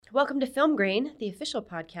Welcome to Film Grain, the official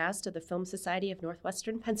podcast of the Film Society of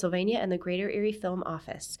Northwestern Pennsylvania and the Greater Erie Film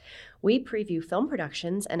Office. We preview film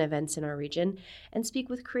productions and events in our region and speak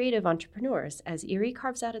with creative entrepreneurs as Erie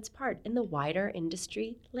carves out its part in the wider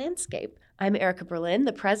industry landscape. I'm Erica Berlin,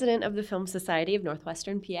 the president of the Film Society of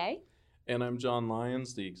Northwestern PA. And I'm John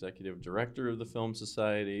Lyons, the executive director of the Film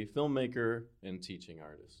Society, filmmaker, and teaching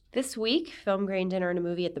artist. This week, Film Grain Dinner and a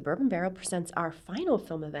Movie at the Bourbon Barrel presents our final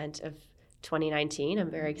film event of 2019. I'm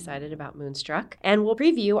very excited about Moonstruck. And we'll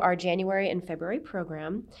preview our January and February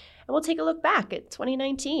program, and we'll take a look back at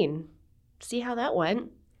 2019, see how that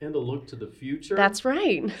went. And a look to the future. That's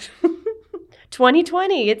right.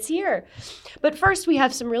 2020, it's here. But first, we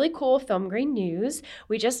have some really cool Film Grain news.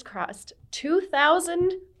 We just crossed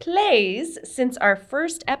 2,000 plays since our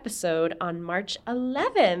first episode on March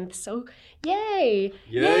 11th. So, yay!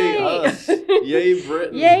 Yay us! Yay,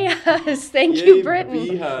 Britain! Yay us! Thank you, Britain.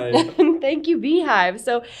 Beehive. Thank you, Beehive.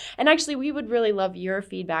 So, and actually, we would really love your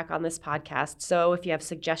feedback on this podcast. So, if you have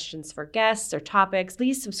suggestions for guests or topics,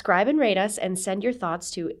 please subscribe and rate us and send your thoughts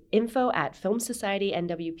to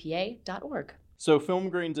info@filmsocietynwpa.org. So Film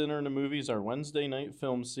Grain Dinner and a Movie is our Wednesday night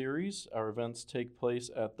film series. Our events take place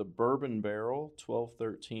at the Bourbon Barrel,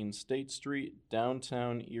 1213 State Street,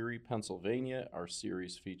 downtown Erie, Pennsylvania. Our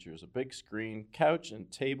series features a big screen, couch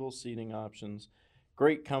and table seating options,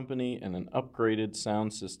 great company, and an upgraded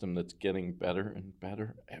sound system that's getting better and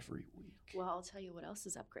better every week. Well, I'll tell you what else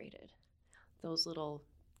is upgraded. Those little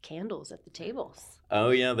candles at the tables. Oh,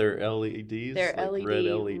 yeah, they're LEDs. They're like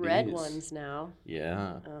LED red ones now.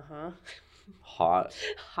 Yeah. Uh-huh. Hot.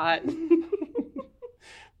 Hot.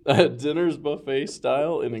 Dinner's buffet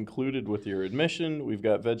style and included with your admission. We've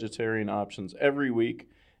got vegetarian options every week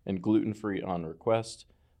and gluten-free on request.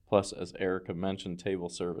 Plus, as Erica mentioned, table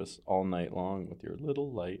service all night long with your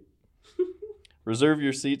little light. Reserve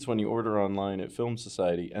your seats when you order online at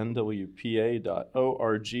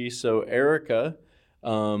filmsocietynwpa.org. So, Erica,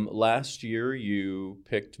 last year you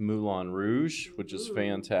picked Moulin Rouge, which is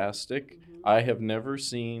fantastic. Mm-hmm. I have never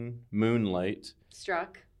seen Moonlight.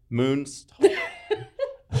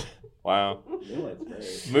 Wow.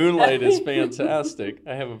 Moonlight is fantastic.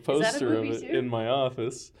 I have a poster of it in my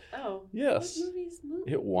office. Oh. Yes. What movie's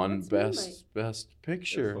Moonlight? It won best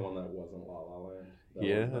picture. That's the one that wasn't La La Land.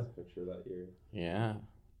 Yeah. That best picture that year. Yeah.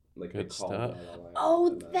 Like good stuff.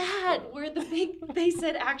 Oh, where they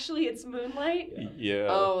said actually it's Moonlight? Yeah.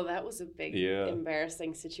 Oh, that was a big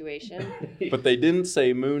embarrassing situation. But they didn't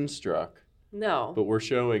say Moonstruck. No. But we're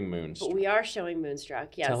showing Moonstruck. But we are showing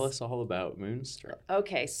Moonstruck, yes. Tell us all about Moonstruck.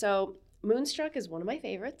 Okay, so Moonstruck is one of my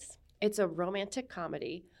favorites. It's a romantic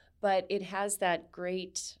comedy, but it has that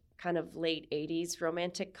great kind of late 80s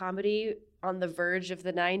romantic comedy on the verge of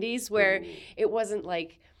the 90s where it wasn't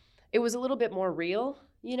like, it was a little bit more real,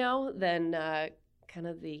 you know, than kind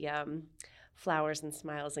of the flowers and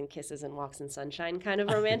smiles and kisses and walks in sunshine kind of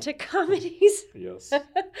romantic comedies. Yes.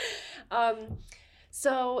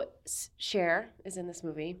 So Cher is in this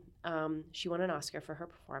movie. She won an Oscar for her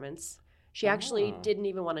performance. She actually didn't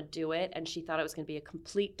even want to do it, and she thought it was going to be a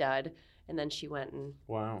complete dud, and then she went and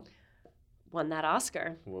won that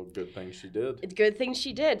Oscar. Well, good thing she did. Good thing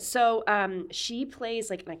she did. So she plays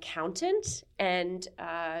like an accountant, and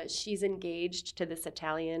she's engaged to this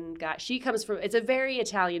Italian guy. It's a very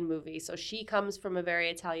Italian movie, so she comes from a very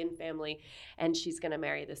Italian family, and she's going to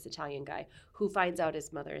marry this Italian guy who finds out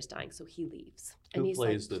his mother is dying, so he leaves. Who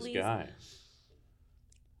plays this guy?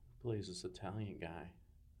 Who plays this Italian guy?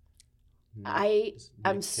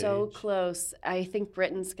 I'm so close. I think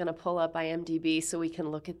Britain's going to pull up IMDb so we can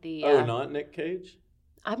look at the... not Nick Cage?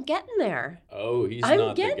 I'm getting there. Oh, he's not the guy.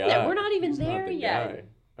 I'm getting there. We're not even there yet. Guy.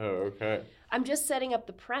 Oh, okay. I'm just setting up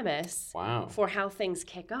the premise for how things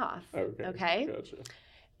kick off. Okay? Gotcha.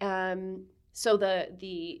 So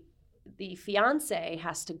the fiancé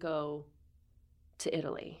has to go to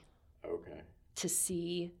Italy. Okay. To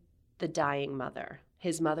see the dying mother.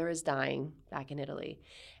 His mother is dying back in Italy,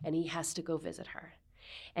 and he has to go visit her.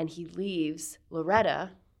 And he leaves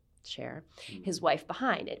Loretta, Cher, his wife,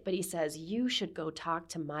 behind it. But he says, you should go talk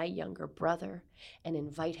to my younger brother and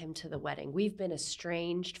invite him to the wedding. We've been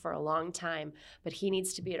estranged for a long time, but he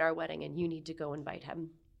needs to be at our wedding, and you need to go invite him.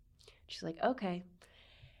 She's like, okay.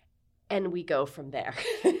 And we go from there.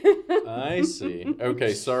 I see.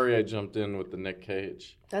 Okay, sorry I jumped in with the Nick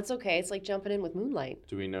Cage. That's okay. It's like jumping in with Moonlight.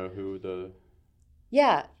 Do we know who the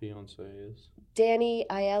fiance is? Danny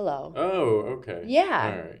Aiello. Oh, okay.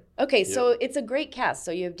 Yeah. All right. Okay, so it's a great cast.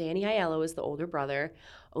 So you have Danny Aiello as the older brother.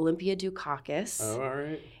 Olympia Dukakis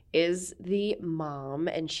is the mom,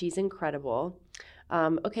 and she's incredible.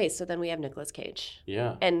 Okay, so then we have Nicolas Cage.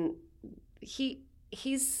 Yeah. And he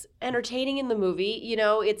he's entertaining in the movie. You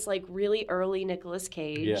know, it's like really early Nicolas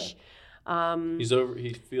Cage.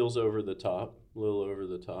 He feels over the top, a little over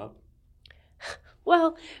the top.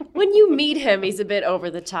 Well, when you meet him, he's a bit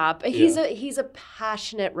over the top. He's Yeah. a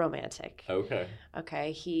passionate romantic. Okay.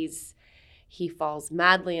 Okay, he falls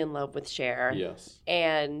madly in love with Cher. Yes.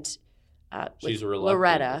 And She's with reluctant,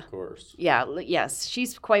 Loretta. of course. Yeah, yes,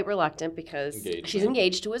 she's quite reluctant because she's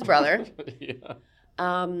engaged to his brother. Yeah.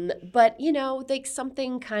 But you know, like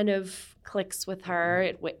something kind of clicks with her.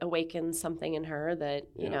 It awakens something in her that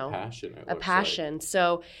you know, passion. a passion.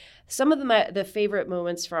 So, some of the favorite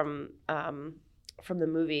moments from the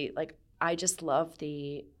movie, like I just love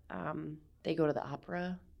they go to the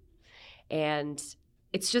opera, and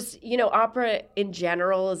it's just, you know, opera in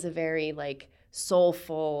general is a very like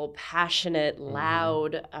soulful, passionate,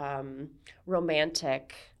 loud,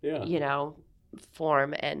 romantic, you know,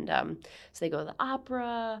 form. And so they go to the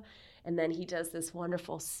opera, and then he does this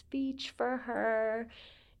wonderful speech for her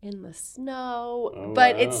in the snow.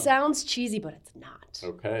 But it sounds cheesy, but it's not.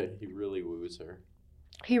 Okay, he really woos her.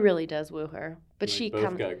 He really does woo her. But They she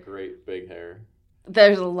both got great big hair.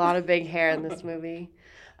 There's a lot of big hair in this movie.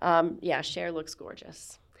 Yeah, Cher looks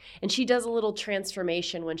gorgeous. And she does a little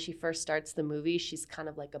transformation when she first starts the movie. She's kind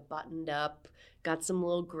of like a buttoned up, got some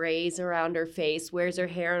little grays around her face, wears her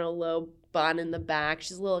hair in a low bun in the back.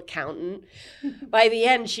 She's a little accountant. By the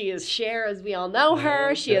end, she is Cher as we all know her.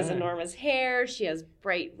 Okay. She has enormous hair. She has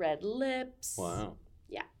bright red lips. Wow.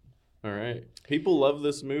 Yeah. All right. People love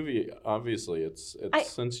this movie, obviously. It's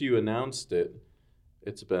since you announced it,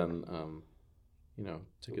 it's been, you know,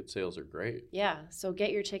 ticket sales are great. Yeah, so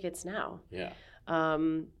get your tickets now. Yeah.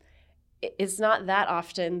 It's not that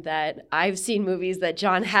often that I've seen movies that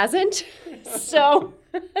John hasn't. So,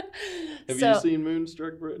 have you seen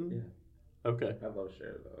Moonstruck, Britain? Yeah. Okay. I love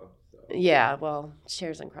Cher though. So. Yeah, well,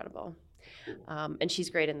 Cher's incredible, and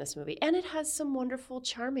she's great in this movie, and it has some wonderful,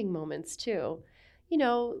 charming moments too. You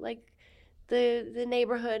know, like the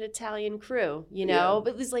neighborhood Italian crew. You know,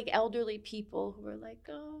 but there's like elderly people who are like,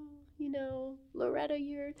 oh, you know, Loretta,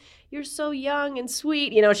 you're so young and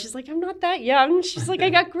sweet. You know, she's like, I'm not that young. She's like, I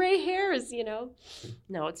got gray hairs, you know.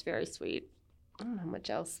 No, it's very sweet. I don't know how much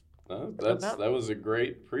else. That was a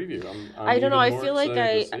great preview. I don't know. I feel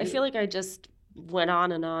like I just went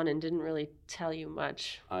on and didn't really tell you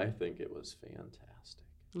much. I think it was fantastic.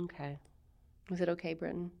 Okay. Was it okay,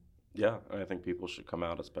 Britton? Yeah, I think people should come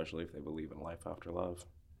out, especially if they believe in life after love.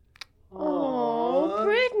 Oh,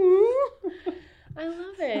 Britton. I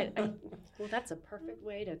love it. Well, that's a perfect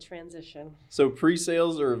way to transition. So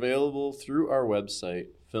pre-sales are available through our website,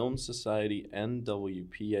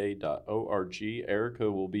 filmsocietynwpa.org.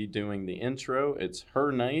 Erica will be doing the intro. It's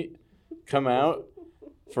her night. Come out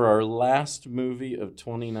for our last movie of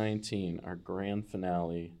 2019, our grand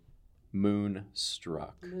finale,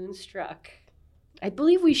 Moonstruck. Moonstruck. I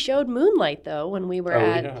believe we showed Moonlight, though, when we were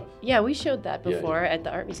at... We have. Yeah, we showed that before at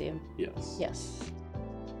the Art Museum. Yes. Yes.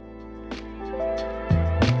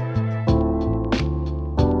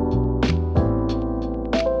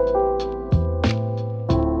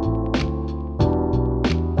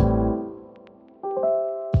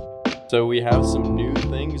 So we have some new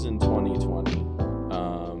things in 2020.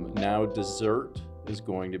 Now dessert is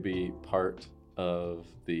going to be part of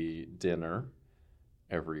the dinner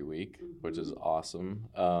every week, which is awesome.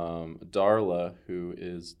 Darla, who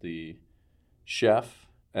is the chef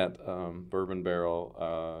at Bourbon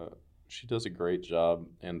Barrel, she does a great job,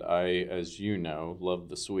 and I, as you know, love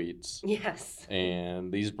the sweets. Yes.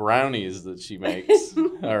 And these brownies that she makes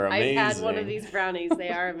are amazing. I've had one of these brownies. They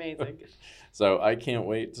are amazing. So I can't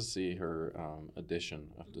wait to see her edition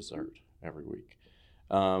of dessert every week.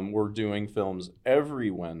 We're doing films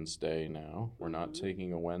every Wednesday now. We're not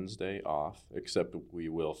taking a Wednesday off, except we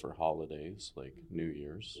will for holidays like New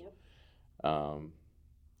Year's. Yep.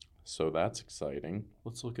 So that's exciting.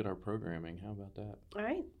 Let's look at our programming. How about that? All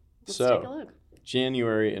right. Let's take a look.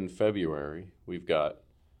 January and February, we've got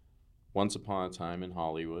Once Upon a Time in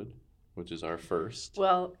Hollywood, which is our first.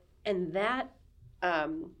 Well, and that,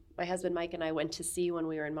 my husband Mike and I went to see when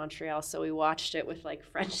we were in Montreal, so we watched it with like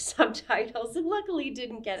French subtitles, and luckily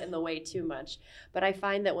didn't get in the way too much. But I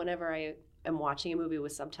find that whenever I am watching a movie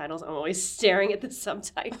with subtitles, I'm always staring at the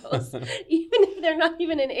subtitles, even if they're not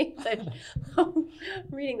even in English. I'm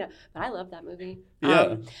reading that. But I love that movie.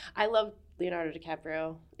 Yeah. I love Leonardo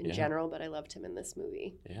DiCaprio in general, but I loved him in this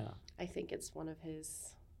movie. Yeah. I think it's one of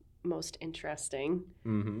his most interesting.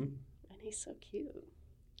 Mm-hmm. And he's so cute.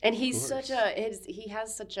 And he's he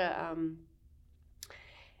has such a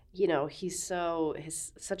he's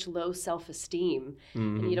such low self-esteem,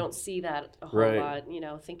 and Mhm. you don't see that a whole Right.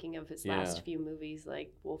 lot. Thinking of his last Yeah. few movies,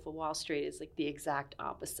 like Wolf of Wall Street, is like the exact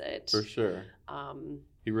opposite. For sure. Um,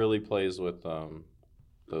 He really plays with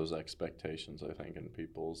those expectations, I think, in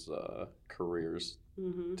people's careers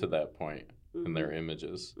mhm, to that point in their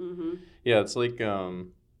images. mhm. Yeah, it's like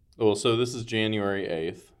so this is January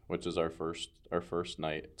 8th, which is our first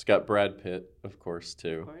night. It's got Brad Pitt, of course, Of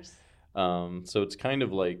too. course. So it's kind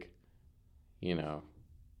of like, a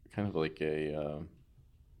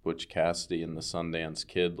Butch Cassidy and the Sundance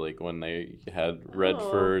Kid, like when they had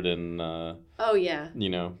Redford and Oh yeah,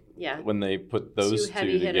 yeah. when they put those Two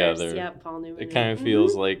heavy two hitters. together. Yeah, Paul Newman. It kind of Mhm.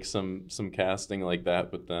 feels like some casting like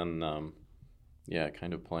that, but then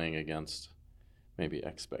kind of playing against maybe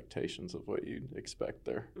expectations of what you'd expect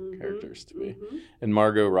their characters to be. Mhm. And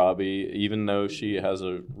Margot Robbie, even though she has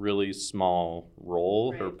a really small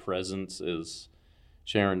role, her Right. presence is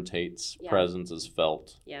Sharon Tate's Yeah. presence is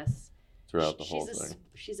felt Yes. throughout the whole she's thing.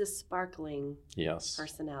 She's a sparkling Yes.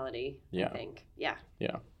 personality. Yeah. I think. Yeah.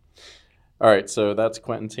 Yeah. All right, so that's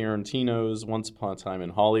Quentin Tarantino's Once Upon a Time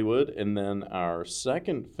in Hollywood. And then our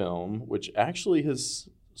second film, which actually has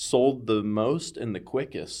sold the most and the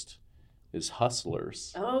quickest, is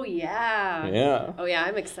Hustlers. Oh yeah. Yeah. Oh yeah.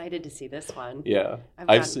 I'm excited to see this one. Yeah. I've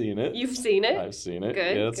I've got- seen it. You've seen it? I've seen it.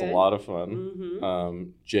 Good, Yeah, it's good. a lot of fun. Mm-hmm.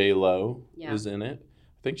 J-Lo Yeah. is in it.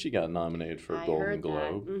 I think she got nominated for a Golden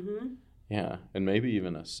Globe. Mm-hmm. Yeah, and maybe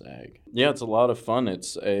even a SAG. Yeah, it's a lot of fun.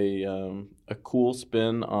 It's a cool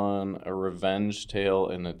spin on a revenge tale,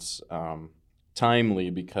 and it's timely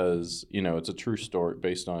because it's a true story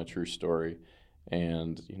based on a true story,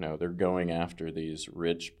 and they're going after these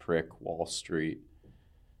rich prick Wall Street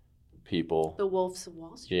people. The Wolves of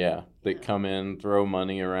Wall Street. Yeah, they Yeah. come in, throw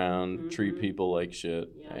money around, treat Mhm. people like shit,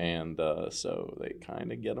 Yeah. and so they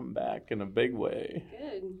kind of get them back in a big way.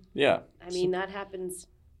 Good. Yeah. I mean, that happens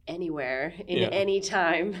anywhere, in Yeah. any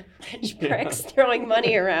time. Rich Yeah. pricks throwing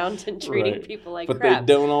money around and treating Right. people like But crap.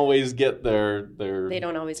 they don't always get their They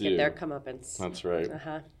don't always get their due. comeuppance. That's right.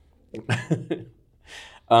 Uh-huh.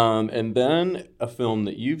 And then a film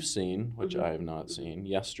that you've seen, which Mhm. I have not seen,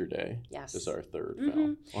 Yesterday, Yes. is our third Mhm.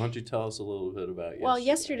 film. Why don't you tell us a little bit about Yesterday? Well,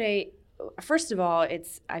 yesterday, first of all,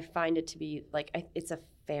 I find it to be it's a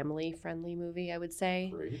family-friendly movie, I would say.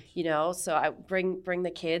 Great. So I bring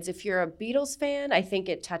the kids. If you're a Beatles fan, I think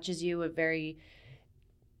it touches you a very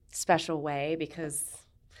special way because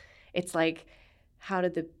it's like, how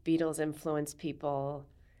did the Beatles influence people?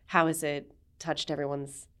 How has it touched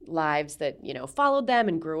everyone's lives that followed them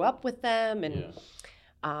and grew up with them, and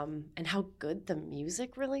and how good the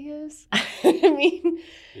music really is. I mean,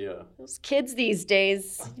 Yeah. those kids these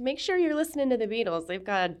days, make sure you're listening to the Beatles. They've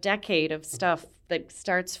got a decade of stuff that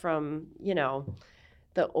starts from,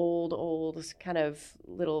 the old kind of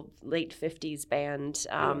little late 50s band.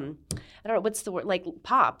 I don't know, what's the word? Like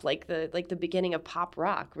pop, like the beginning of pop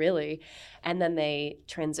rock, really. And then they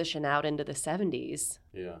transition out into the 70s,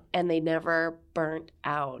 Yeah. and they never burnt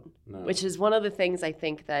out, No. which is one of the things I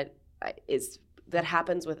think that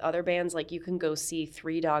happens with other bands. Like, you can go see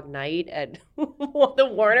Three Dog Night at the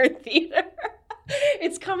Warner Theater.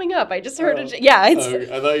 It's coming up. I just heard it. Yeah, it's.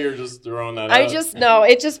 I thought you were just throwing that I out. just no.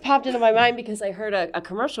 It just popped into my mind because I heard a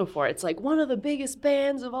commercial for it. It's like one of the biggest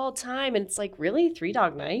bands of all time, and it's like, really, Three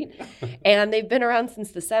Dog Night, and they've been around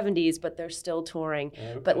since the 70s, but they're still touring.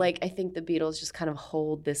 Okay. But I think the Beatles just kind of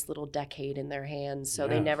hold this little decade in their hands, so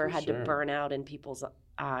they Yeah, never for had sure. to burn out in people's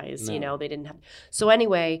eyes. No. They didn't have. So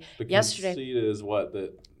anyway, The yesterday. conceit is what,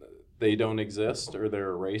 that they don't exist or they're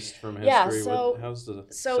erased from history? Yeah, so- how's the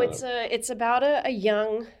So setup? it's about a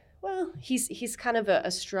young, he's kind of a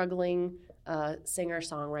struggling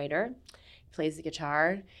singer-songwriter. He plays the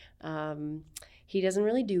guitar. He doesn't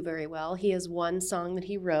really do very well. He has one song that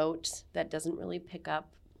he wrote that doesn't really pick up,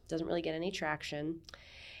 doesn't really get any traction.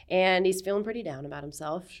 And he's feeling pretty down about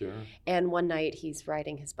himself. Sure. And one night he's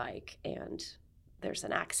riding his bike and there's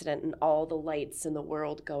an accident and all the lights in the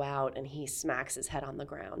world go out and he smacks his head on the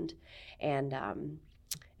ground. And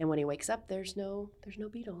when he wakes up, there's no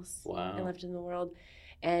Beatles Wow. left in the world.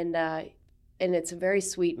 And it's a very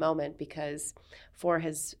sweet moment because for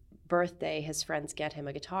his birthday, his friends get him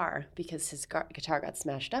a guitar because his guitar got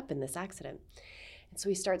smashed up in this accident. And so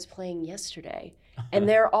he starts playing Yesterday. And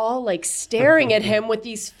they're all like staring at him with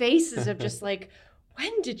these faces of just like,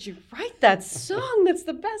 when did you write that song? That's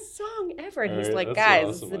the best song ever. And he's All right, like, that's guys, an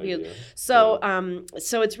this is awesome the Beatles. idea. So,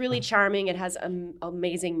 so it's really charming. It has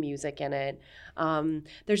amazing music in it.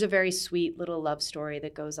 There's a very sweet little love story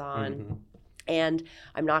that goes on. Mhm. And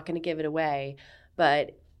I'm not going to give it away,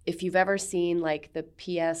 but if you've ever seen like the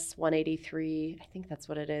PS 183, I think that's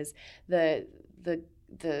what it is, the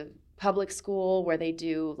the public school where they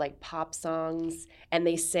do like pop songs and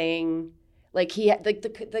they sing. Like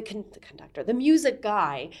the conductor, the music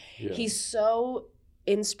guy, Yeah. he's so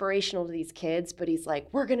inspirational to these kids, but he's like,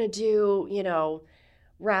 we're gonna do,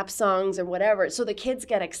 rap songs or whatever. So the kids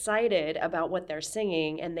get excited about what they're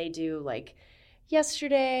singing, and they do like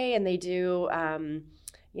Yesterday, and they do, I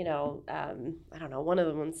don't know, one of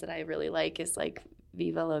the ones that I really like is like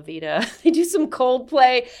Viva La Vida. They do some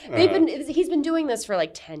Coldplay. He's been doing this for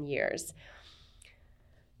like 10 years.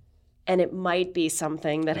 And it might be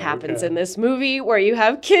something that happens in this movie where you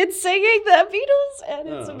have kids singing the Beatles, and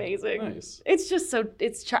it's amazing. Nice. It's just so,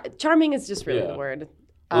 charming is just really the word.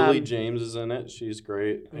 Lily James is in it. She's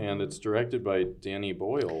great. And it's directed by Danny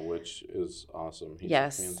Boyle, which is awesome. He's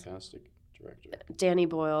a fantastic director. Danny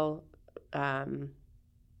Boyle,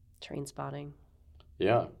 Trainspotting.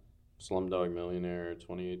 Yeah. Slumdog Millionaire,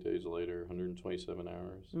 28 Days Later, 127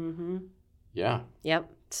 Hours. Mm-hmm. Yeah.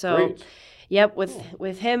 Yep. So, Great. Yep.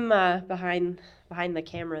 With him behind the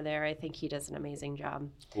camera there, I think he does an amazing job.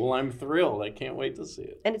 Well, I'm thrilled. I can't wait to see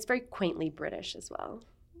it. And it's very quaintly British as well.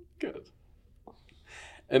 Good.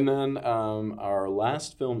 And then our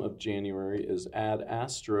last film of January is Ad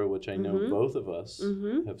Astra, which I know both of us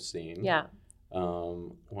have seen. Yeah.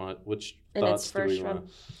 Which and thoughts it's do we want?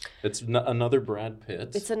 It's another Brad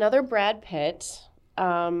Pitt. It's another Brad Pitt.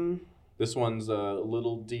 This one's a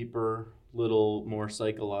little deeper, little more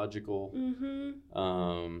psychological.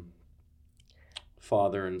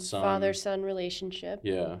 Father and son. Father-son relationship.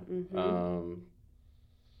 Yeah.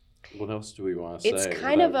 What else do we want to say? It's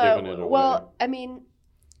kind of I mean,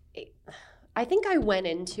 I think I went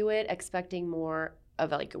into it expecting more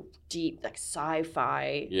of like a deep, like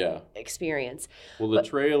sci-fi experience. Well, the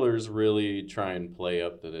trailers really try and play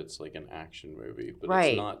up that it's like an action movie, but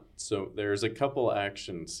it's not. So there's a couple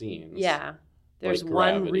action scenes. Yeah. There's like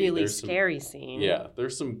one Gravity. really There's scary scene. Yeah,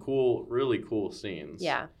 there's some really cool scenes.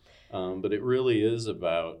 Yeah. But it really is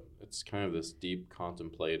about, it's kind of this deep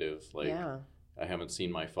contemplative, like, I haven't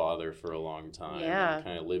seen my father for a long time. Yeah.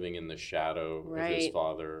 Kind of living in the shadow of his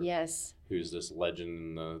father. Yes. Who's this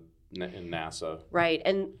legend in NASA. Right.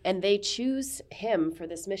 And they choose him for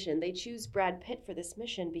this mission. They choose Brad Pitt for this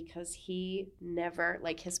mission because he never,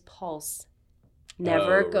 like his pulse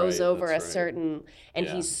never goes over a certain, and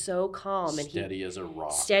he's so calm and steady as a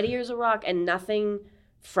rock. Steady as a rock, and nothing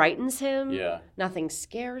frightens him. Yeah. Nothing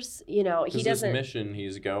scares, he doesn't. This mission,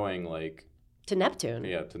 he's going like to Neptune.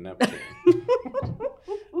 Yeah, to Neptune.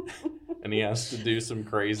 And he has to do some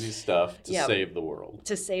crazy stuff to save the world.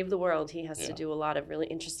 To save the world, he has to do a lot of really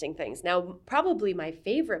interesting things. Now, probably my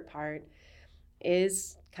favorite part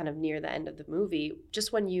is kind of near the end of the movie,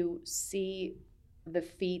 just when you see the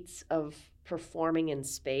feats of performing in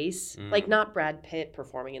space, like not Brad Pitt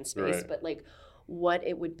performing in space, but like what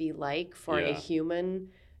it would be like for a human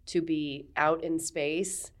to be out in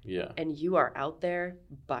space and you are out there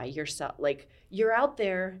by yourself. Like you're out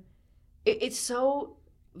there. It's so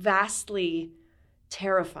vastly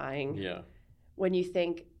terrifying when you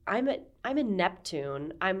think I'm in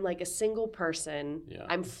Neptune. I'm like a single person.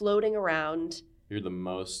 I'm floating around. You're the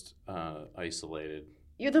most isolated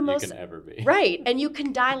you can ever be. Right. And you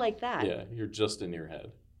can die like that. Yeah. You're just in your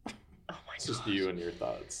head. Oh my God. It's just you and your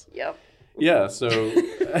thoughts. Yep. Yeah. So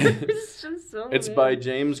it's by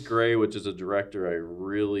James Gray, which is a director I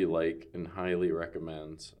really like and highly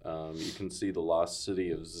recommend. You can see The Lost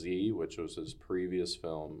City of Z, which was his previous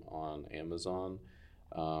film, on Amazon.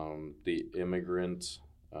 The Immigrant.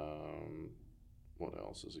 What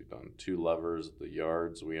else has he done? Two Lovers, The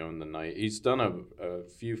Yards, We Own the Night. He's done a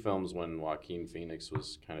few films when Joaquin Phoenix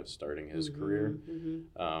was kind of starting his career.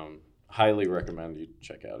 Highly recommend you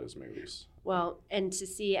check out his movies. Well, and to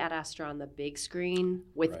see Ad Astra on the big screen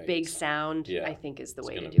with big sound, I think is the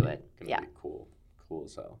way to do it. Be cool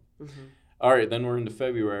as hell. All right, then we're into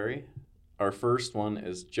February. Our first one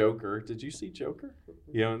is Joker. Did you see Joker?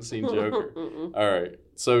 You haven't seen Joker? All right.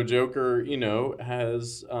 So Joker,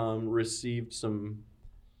 has received some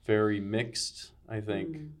very mixed, I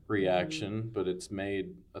think, reaction, but it's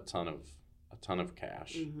made a ton of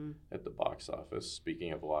cash at the box office.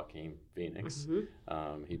 Speaking of Joaquin Phoenix,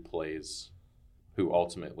 he plays who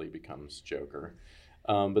ultimately becomes Joker.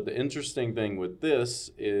 But the interesting thing with this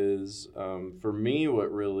is, for me,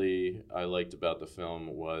 what really I liked about the film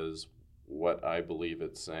was what I believe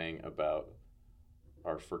it's saying about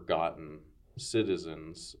our forgotten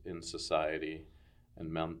citizens in society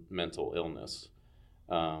and mental illness.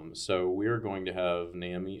 So we're going to have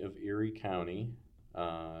NAMI of Erie County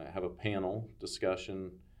have a panel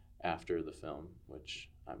discussion after the film, which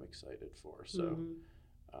I'm excited for. So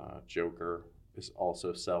Joker is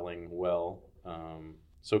also selling well.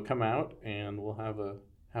 So come out and we'll have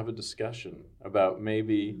a discussion about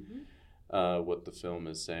maybe what the film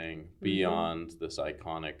is saying beyond this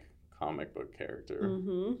iconic comic book character.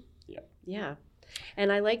 Mm-hmm. Yeah. Yeah.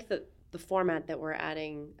 And I like the format that we're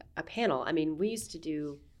adding a panel. I mean, we used to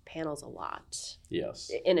do panels a lot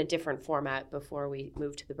Yes. in a different format before we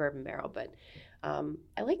moved to the Bourbon Barrel, but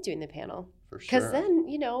I like doing the panel For sure. because then,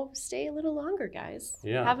 stay a little longer, guys.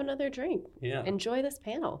 Yeah. Have another drink. Yeah. Enjoy this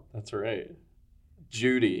panel. That's right.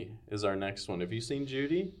 Judy is our next one. Have you seen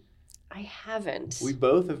Judy? I haven't. We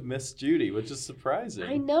both have missed Judy, which is surprising.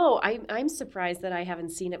 I know. I'm surprised that I haven't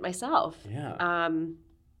seen it myself. Yeah.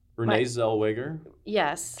 Renee Zellweger,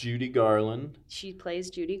 Yes. Judy Garland, She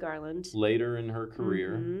plays Judy Garland. later in her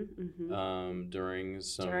career, during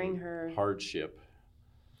During her- hardship.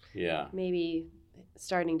 Yeah. Maybe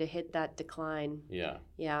starting to hit that decline. Yeah.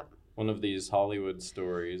 Yeah. One of these Hollywood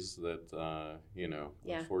stories that,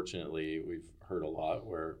 Yeah. unfortunately we've heard a lot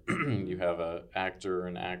where you have an actor or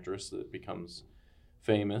an actress that becomes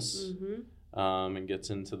famous and gets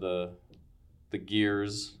into the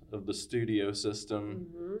gears of the studio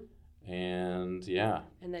system. And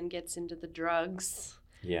And then gets into the drugs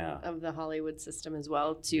yeah. of the Hollywood system as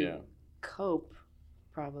well to Yeah. cope,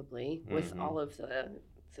 probably, with all of the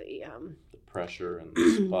The pressure and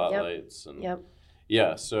the spotlights. And Yep.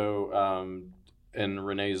 Yeah, so, and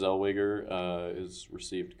Renee Zellweger has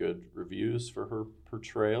received good reviews for her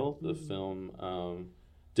portrayal. The film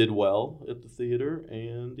did well at the theater,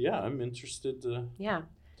 and I'm interested to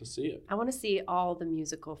see it. I want to see all the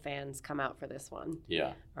musical fans come out for this one.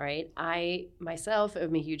 Yeah. Right. I myself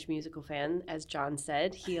am a huge musical fan. As John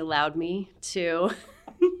said, he allowed me to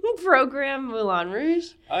program Moulin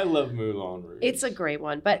Rouge. I love Moulin Rouge. It's a great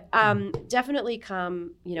one, but definitely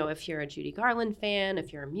come, if you're a Judy Garland fan,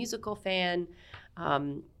 if you're a musical fan,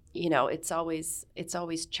 it's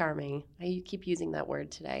always charming. I keep using that word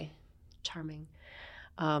today, charming,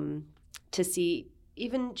 to see.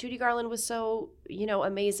 Even Judy Garland was so,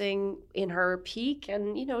 amazing in her peak,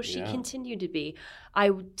 and, she continued to be. I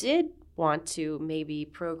did want to maybe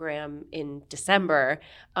program in December,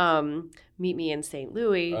 Meet Me in St.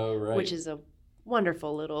 Louis, which is a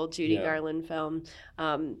wonderful little Judy Garland film.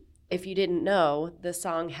 If you didn't know, the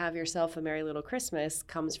song Have Yourself a Merry Little Christmas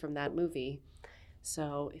comes from that movie.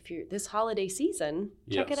 So if you're this holiday season,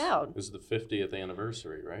 check it out. It was the 50th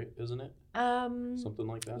anniversary, right? Isn't it? Something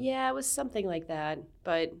like that? Yeah, it was something like that,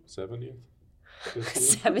 but 70th?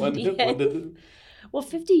 70th? When did it? Well,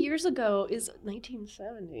 50 years ago is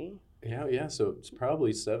 1970. Yeah, so it's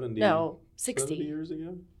probably 70. No, 60. 70 years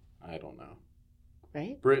ago? I don't know.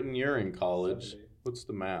 Right? Britton, you're in college. 70. What's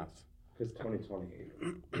the math? It's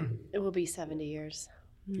 2028. It will be 70 years.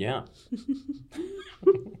 Yeah.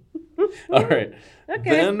 All right. Okay.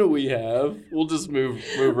 Then we'll just move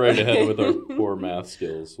right ahead with our poor math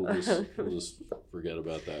skills. We'll just forget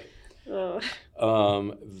about that.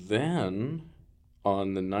 Oh. Then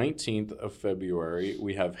on the 19th of February,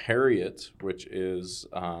 we have Harriet, which is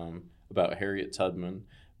about Harriet Tubman,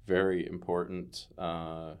 very important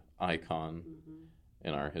icon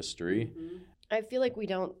in our history. I feel like we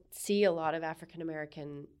don't see a lot of African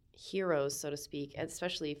American heroes, so to speak,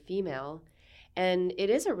 especially female. And it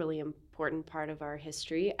is a really important part of our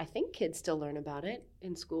history. I think kids still learn about it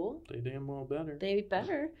in school. They damn well better. They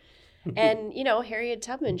better. And, Harriet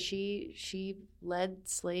Tubman, she led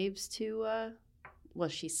slaves to,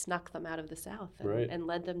 she snuck them out of the South and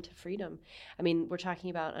led them to freedom. I mean, we're talking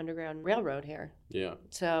about Underground Railroad here. Yeah.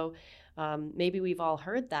 So maybe we've all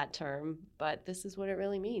heard that term, but this is what it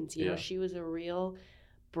really means. You know, she was a real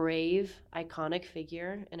brave, iconic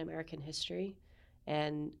figure in American history.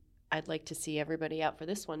 And I'd like to see everybody out for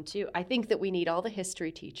this one, too. I think that we need all the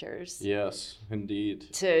history teachers. Yes,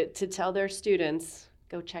 indeed. To tell their students,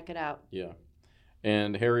 go check it out. Yeah.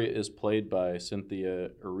 And Harriet is played by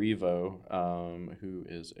Cynthia Erivo, who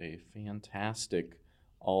is a fantastic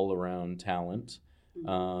all-around talent.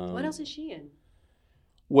 What else is she in?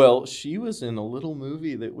 Well, she was in a little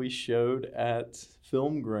movie that we showed at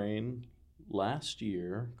Film Grain last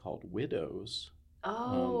year called Widows.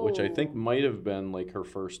 Which I think might have been like her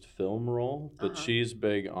first film role, but she's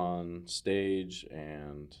big on stage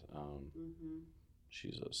and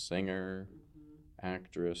she's a singer,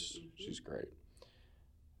 actress. She's great.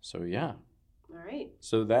 So yeah. All right.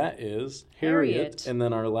 So that is Harriet. And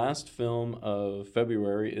then our last film of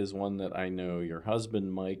February is one that I know your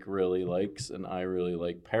husband Mike really likes and I really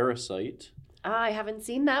like, Parasite. I haven't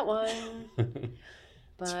seen that one,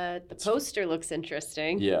 but the poster looks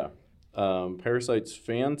interesting. Yeah. Parasite's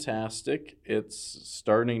fantastic. It's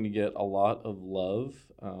starting to get a lot of love.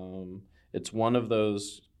 It's one of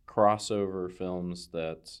those crossover films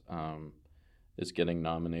that is getting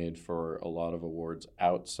nominated for a lot of awards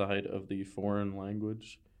outside of the foreign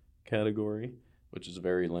language category, which is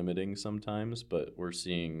very limiting sometimes, but we're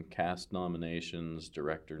seeing cast nominations,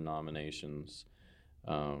 director nominations.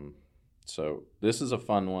 So this is a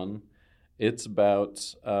fun one. It's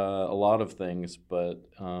about a lot of things, but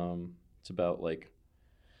it's about like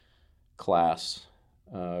class,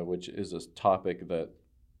 which is a topic that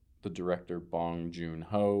the director Bong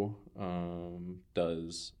Joon-ho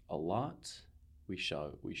does a lot. We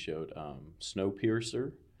showed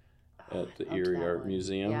Snowpiercer at the loved Erie that Art one.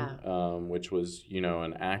 Museum, Yeah. which was,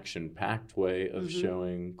 an action-packed way of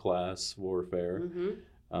showing class warfare.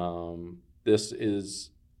 This is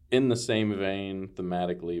in the same vein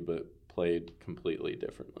thematically, but played completely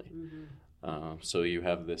differently. So you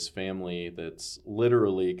have this family that's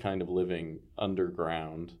literally kind of living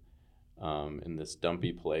underground in this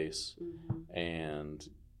dumpy place, and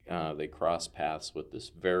they cross paths with this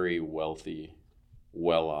very wealthy,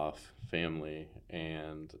 well-off family,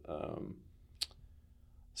 and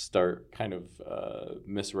start kind of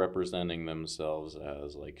misrepresenting themselves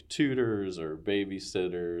as like tutors or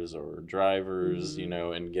babysitters or drivers,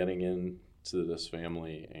 and getting into this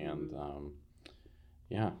family, and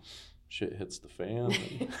shit hits the fan.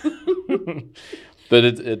 But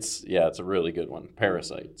it's a really good one,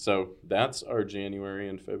 Parasite. So that's our January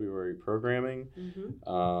and February programming.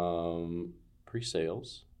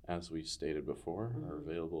 Pre-sales, as we stated before, are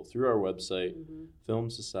available through our website, Film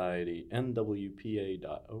Society,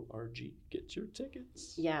 nwpa.org. Get your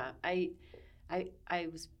tickets. Yeah, I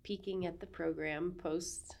was peeking at the program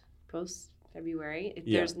post February.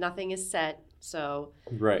 There's nothing is set, so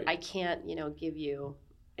right. I can't give you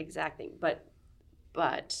exact thing, but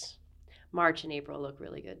March and April look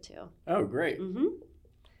really good too. Oh, great.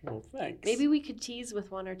 Well, thanks. Maybe we could tease with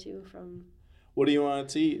one or two from. What do you want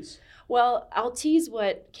to tease? Well, I'll tease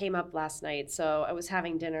what came up last night. So I was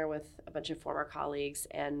having dinner with a bunch of former colleagues,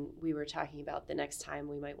 and we were talking about the next time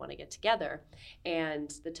we might want to get together. And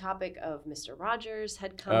the topic of Mr. Rogers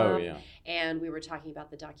had come up, and we were talking about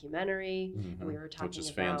the documentary, and we were talking which is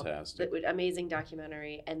about fantastic. the amazing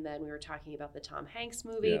documentary, and then we were talking about the Tom Hanks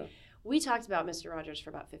movie. Yeah. We talked about Mr. Rogers for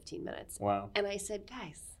about 15 minutes. Wow. And I said,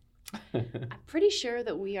 guys, I'm pretty sure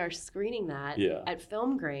that we are screening that at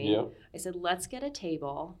Film Grain. Yep. I said, let's get a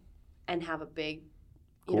table and have a big,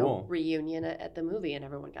 Cool. reunion at the movie, and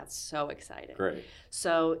everyone got so excited. Great.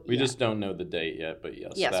 So we just don't know the date yet, but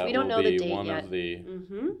yes, yes, that we don't will know the be date one yet. of the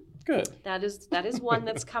Mm-hmm. good. That is one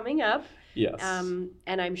that's coming up. Yes. And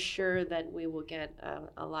I'm sure that we will get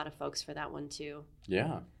a lot of folks for that one too.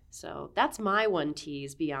 Yeah. So that's my one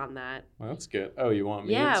tease. Beyond that, Well, that's good. Oh, you want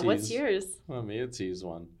me to tease? yeah. What's yours? Want me to tease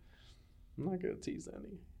one? I'm not gonna tease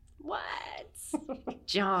any. What,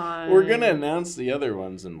 John? We're gonna announce the other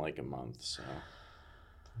ones in like a month, so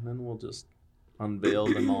and then we'll just unveil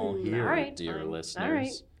them all here, All right, dear fine. listeners.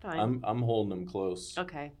 All right, fine. I'm holding them close.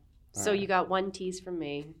 Okay. All So right. you got one tease from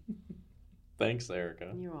me. Thanks,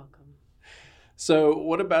 Erica. You're welcome. So,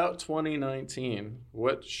 what about 2019?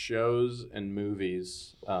 What shows and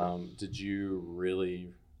movies did you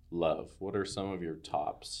really love? What are some of your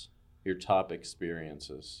tops, your top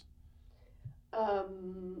experiences?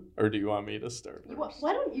 Or do you want me to start first?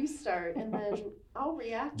 Why don't you start and then I'll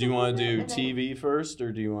react? Do you want to do and then- TV first,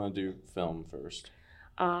 or do you want to do film first?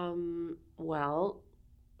 Well,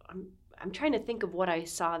 I'm trying to think of what I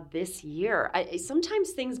saw this year.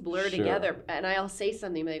 Sometimes things blur Sure. together, and I'll say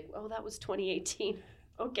something like, "Oh, that was 2018."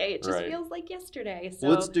 Okay, it just Right. feels like yesterday. So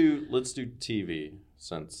Let's do TV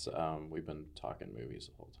since we've been talking movies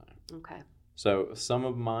the whole time. okay. So, some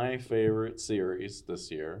of my favorite series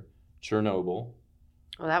this year: Chernobyl.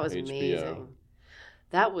 Well, that was HBO. amazing.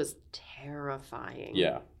 That was terrifying.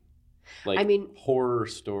 Yeah. Like, I mean- horror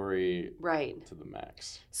story Right. to the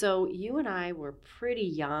max. So you and I were pretty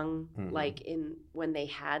young, Mhm. like when they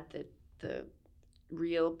had the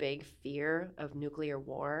real big fear of nuclear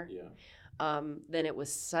war. Yeah. Then it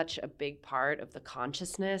was such a big part of the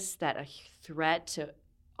consciousness that a threat to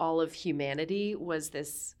all of humanity was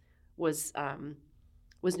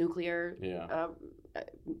nuclear. Yeah.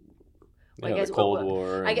 I Yeah, guess the Cold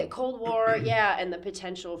War. I get Cold War, yeah, and the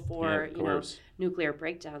potential for of course. nuclear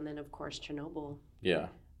breakdown. Then of course Chernobyl. Yeah.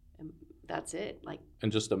 And that's it. Like.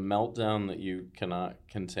 And just a meltdown that you cannot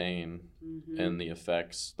contain, Mhm. and the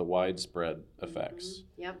effects, the widespread effects.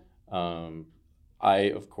 Yep. I,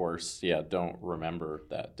 of course, don't remember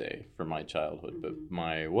that day from my childhood, Mhm. but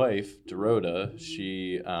my wife, Dorota, Mhm.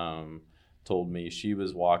 she told me she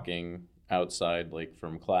was walking outside, like,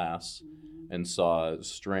 from class, Mhm. and saw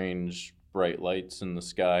strange bright lights in the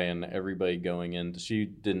sky and everybody going in. She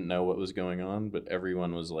didn't know what was going on, but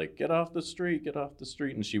everyone was like, get off the street,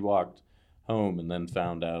 and she walked home, and then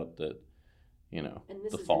found out that, you know, And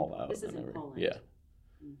this the is fallout. this is and in everything. Poland. Yeah,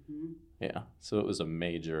 Mm-hmm. so it was a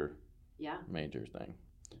major Yeah. thing.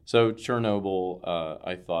 So Chernobyl,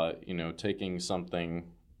 I thought, you know, taking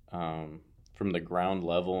something from the ground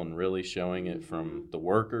level and really showing it from the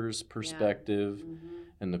workers' perspective Mm-hmm.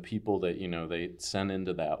 and the people that, you know, they sent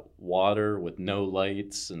into that water with no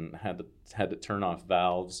lights and had to turn off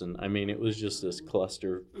valves. And I mean, it was just this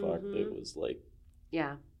clusterfuck that was like,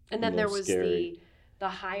 Yeah. And then there was scary. the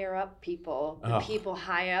higher up people, the Oh. people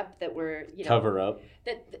high up that were, you know, cover up.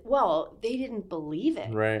 well, they didn't believe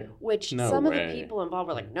it. Right. Which No some of way. the people involved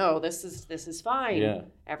were like, no, this is fine. Yeah.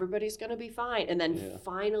 Everybody's gonna be fine. And then Yeah.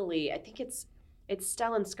 finally, I think it's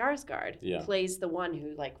Stellan Skarsgård Yeah. plays the one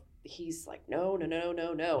who like he's like no.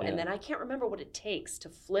 Yeah. And then I can't remember what it takes to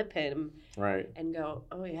flip him Right. and go,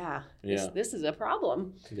 oh yeah, Yeah. this is a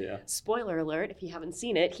problem. Yeah. Spoiler alert, if you haven't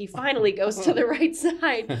seen it, he finally goes to the right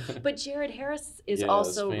side. But Jared Harris is Yeah,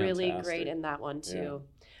 also that's really fantastic. great in that one too.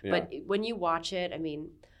 Yeah. But when you watch it, I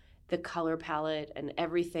mean, the color palette and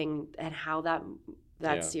everything and how that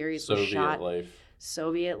Yeah. series Soviet was shot, life.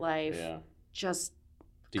 Soviet life, Yeah. just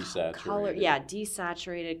Desaturated. color,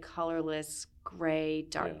 desaturated, colorless, gray,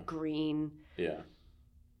 dark Yeah. green. Yeah.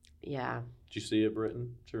 Yeah. Did you see it,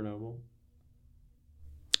 Britain? Chernobyl?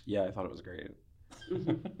 Yeah, I thought it was great.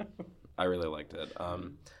 I really liked it.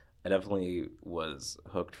 I definitely was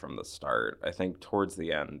hooked from the start. I think towards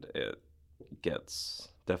the end it gets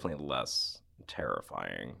definitely less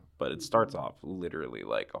terrifying, but it starts off literally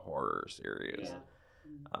like a horror series.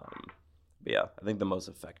 Yeah. But yeah, I think the most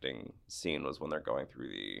affecting scene was when they're going through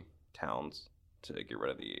the towns to get rid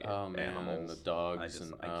of the animals. and the dogs.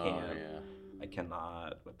 I can't. I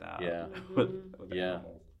cannot with that. Yeah. with Yeah.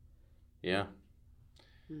 animals. Yeah.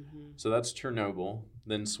 Mm-hmm. So that's Chernobyl.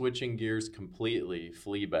 Then switching gears completely,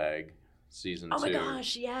 Fleabag, season 2. Oh my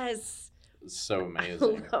gosh, yes. So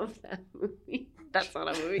amazing. I love that movie. That's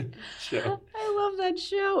not a movie. Show. I love that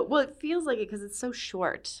show. Well, it feels like it because it's so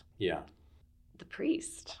short. Yeah. The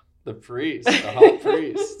priest. The priest, the hot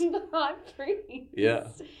priest. The hot priest. Yeah.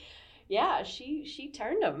 Yeah, she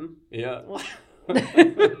turned him. Yeah. Well,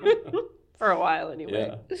 for a while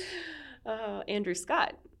anyway. Andrew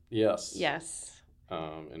Scott. Yes. Yes.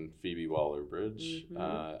 And Phoebe Waller-Bridge.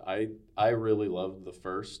 Mhm. I really loved the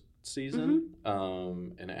first season,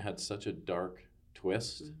 and it had such a dark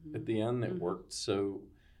twist at the end that worked so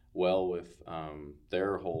well with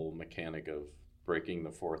their whole mechanic of breaking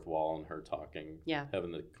the fourth wall and her talking,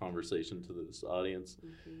 having the conversation to this audience.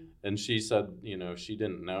 And she said, you know, she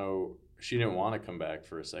didn't want to come back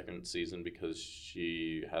for a second season because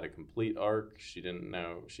she had a complete arc. She didn't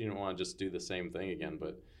want to just do the same thing again,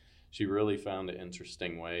 but she really found an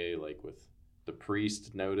interesting way, like with the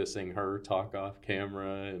priest noticing her talk off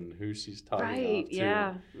camera and who she's talking off to.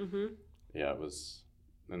 Yeah. Yeah, it was,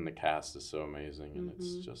 and the cast is so amazing, and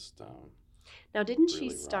it's just Now, didn't really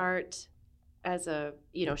she start as a,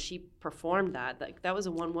 you know, she performed that. Like, that was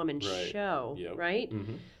a one-woman show, right?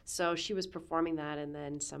 So she was performing that, and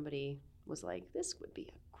then somebody was like, this would be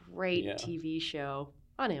a great TV show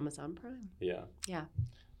on Amazon Prime. Yeah. Yeah.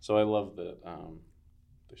 So I love that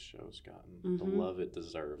the show's gotten the love it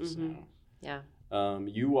deserves now. Yeah.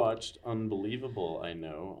 You watched Unbelievable, I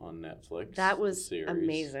know, on Netflix. That was series.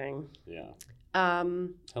 amazing. Yeah.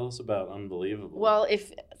 Tell us about Unbelievable. Well,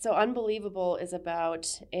 Unbelievable is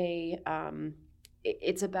about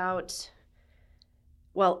it's about,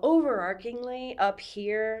 well, overarchingly up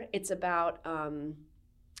here, it's about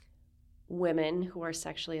women who are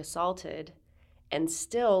sexually assaulted, and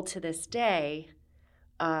still to this day,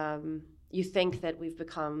 you think that we've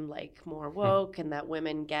become like more woke and that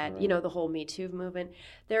women get, you know, the whole Me Too movement.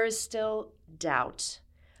 There is still doubt.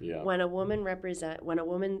 Yeah. When a woman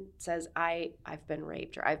says, I've been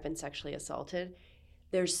raped or I've been sexually assaulted,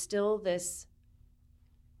 there's still this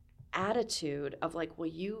attitude of like, well,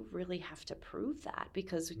 you really have to prove that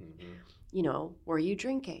because, you know, were you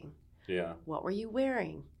drinking? Yeah. What were you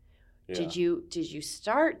wearing? Yeah. Did you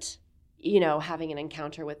start, you know, having an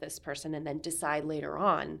encounter with this person and then decide later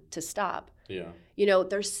on to stop? Yeah. You know,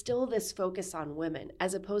 there's still this focus on women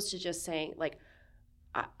as opposed to just saying like,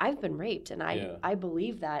 I've been raped and I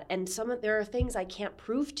believe that. And there are things I can't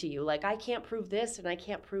prove to you. Like I can't prove this and I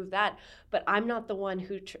can't prove that, but I'm not the one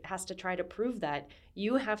who has to try to prove that.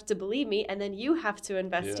 You have to believe me and then you have to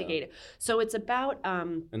investigate it. So it's about...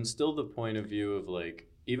 and still the point of view of like,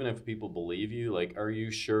 even if people believe you, like, are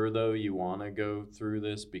you sure though you want to go through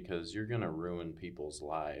this because you're going to ruin people's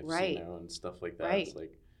lives, you know, and stuff like that. Right. It's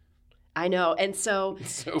like... I know. And so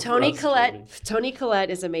Toni Collette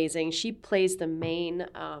is amazing. She plays the main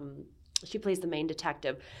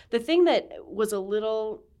detective. The thing that was a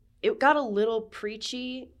little it got a little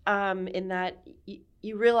preachy in that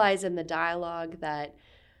you realize in the dialogue that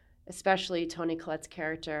especially Toni Collette's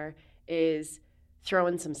character is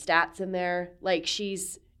throwing some stats in there. Like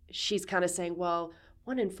she's kind of saying, well,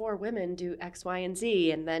 1 in 4 women do X, Y, and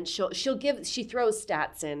Z, and then she throws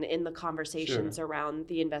stats in the conversations around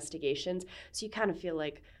the investigations. So you kind of feel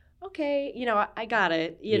like, okay, you know, I got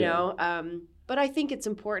it, you know. But I think it's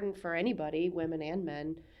important for anybody, women and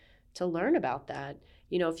men, to learn about that.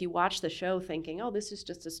 You know, if you watch the show thinking, oh, this is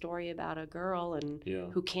just a story about a girl and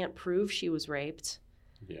who can't prove she was raped.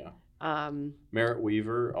 Yeah. Merritt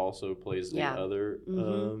Weaver also plays the other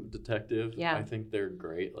detective. Yeah. I think they're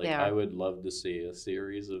great. Like, I would love to see a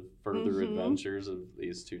series of further adventures of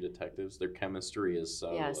these two detectives. Their chemistry is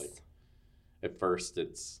so, like, at first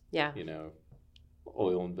it's, you know,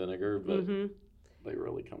 oil and vinegar, but they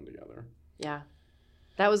really come together. Yeah.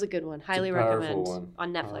 That was a good one. Highly recommend. One.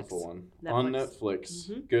 On Netflix. Powerful one. On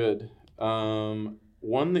Netflix. Good.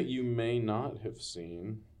 One that you may not have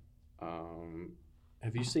seen.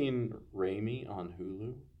 Have you seen Ramy on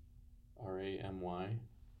Hulu? Ramy.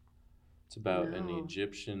 It's about an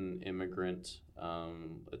Egyptian immigrant.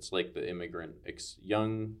 It's like the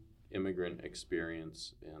young immigrant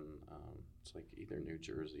experience in it's like either New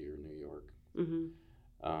Jersey or New York.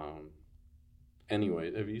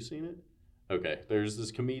 Anyway, have you seen it? Okay, there's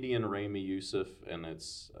this comedian, Ramy Youssef, and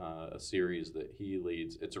it's a series that he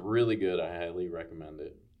leads. It's really good. I highly recommend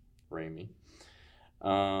it. Ramy.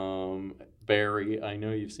 Barry. I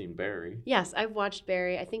know you've seen Barry. Yes, I've watched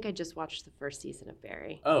Barry. I think I just watched the first season of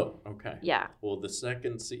Barry. Oh, okay. Yeah. Well,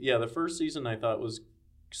 the first season I thought was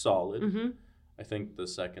solid. I think the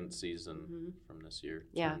second season from this year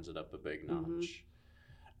turns it up a big notch.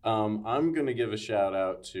 I'm going to give a shout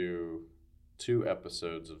out to 2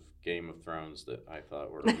 episodes of Game of Thrones that I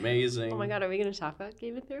thought were amazing. Oh my God, are we going to talk about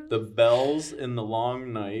Game of Thrones? The Bells in the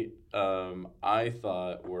Long Night, I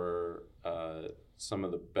thought were some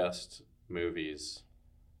of the best movies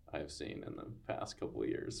I've seen in the past couple of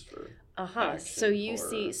years for action, so you horror.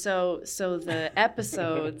 see, so the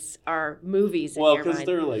episodes are movies in well, your mind. because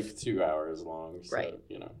they're like 2 hours long, so, right?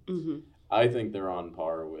 You know, I think they're on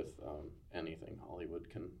par with anything Hollywood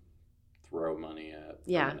can throw money at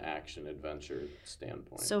from an action adventure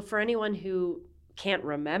standpoint. So for anyone who can't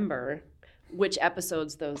remember which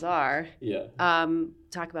episodes those are,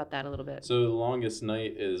 talk about that a little bit. So the Longest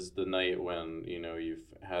Night is the night when, you know, you've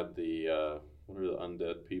had the what are the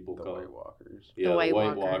undead people called? White Walkers. Yeah, the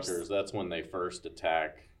White Walkers. That's when they first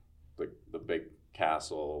attack the big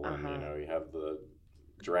castle, and you know, you have the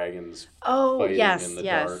dragons fighting in the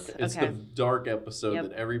dark. It's the dark episode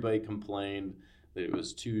that everybody complained that it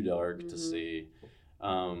was too dark to see.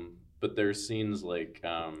 But there's scenes like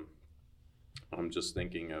I'm just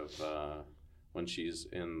thinking of when she's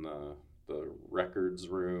in the records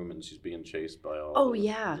room and she's being chased by all the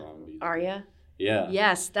zombies. Arya. Yeah.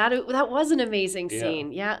 Yes, that was an amazing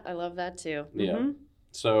scene. Yeah, I love that too. Yeah.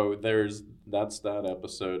 So that's that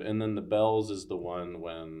episode, and then the Bells is the one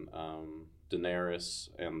when Daenerys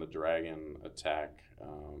and the dragon attack.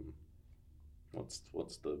 What's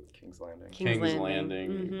the King's Landing? King's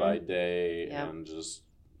Landing by day and just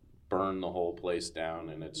burn the whole place down,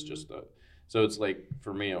 and it's just so it's like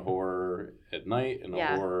for me a horror at night and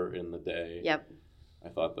a horror in the day. Yep. I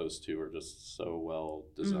thought those two were just so well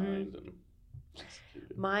designed and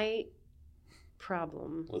executed. My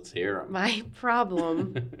problem. Let's hear them. My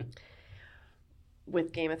problem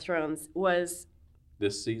with Game of Thrones was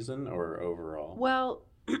this season or overall. Well,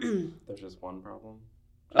 there's just one problem.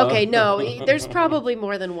 Okay, no, there's probably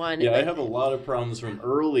more than one. Yeah, I have a lot of problems from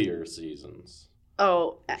earlier seasons.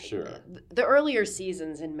 Oh, sure. The earlier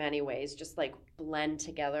seasons in many ways just like blend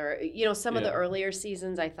together. You know, some of the earlier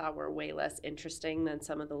seasons I thought were way less interesting than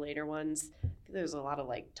some of the later ones. There's a lot of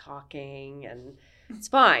like talking, and it's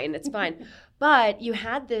fine. But you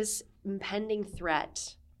had this impending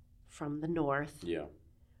threat from the north. Yeah.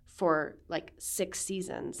 For like 6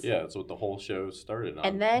 seasons. Yeah, that's what the whole show started on.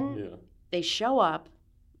 And then they show up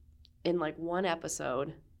in like one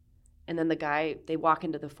episode, and then they walk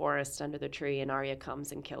into the forest under the tree, and Arya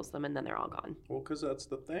comes and kills them, and then they're all gone. Well, because that's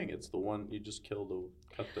the thing. It's the one you just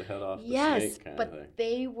cut the head off the snake kind of thing. But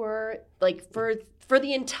they were like for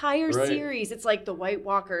the entire series, it's like the White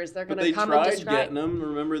Walkers. They're going to come and destroy. They tried getting him.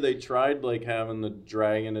 Remember, they tried like having the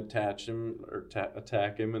dragon attach him or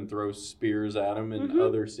attack him and throw spears at him in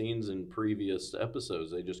other scenes in previous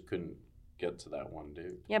episodes. They just couldn't get to that one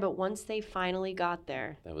dude. Yeah, but once they finally got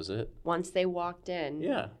there, that was it. Once they walked in,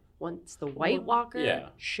 yeah. Once the White Walker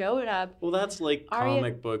showed up, well, that's like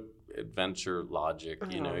comic book adventure logic.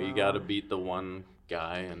 You know, you got to beat the one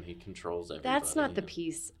guy, and he controls everybody. That's not the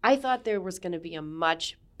piece. I thought there was going to be a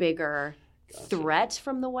much bigger Gotcha. threat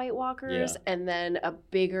from the White Walkers, Yeah. and then a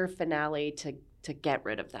bigger finale to get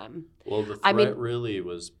rid of them. Well, the threat I mean- really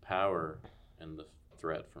was power and the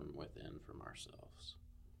threat from within, from ourselves.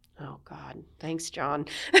 Oh God, thanks, John.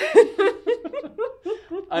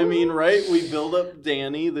 I mean, right? We build up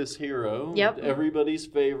Danny, this hero. Yep. Everybody's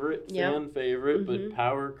favorite, Yep. fan favorite, Mhm. but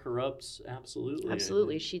power corrupts absolutely. I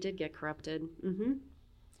Absolutely, think. she did get corrupted. Mm-hmm.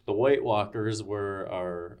 The White Walkers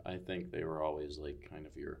I think they were always like kind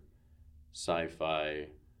of your sci-fi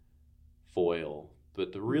foil.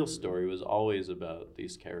 But the real story was always about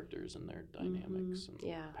these characters and their dynamics and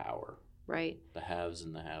Yeah. power. Right. The haves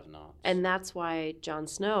and the have-nots. And that's why Jon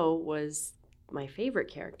Snow was my favorite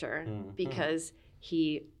character, Mhm. because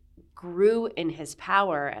he grew in his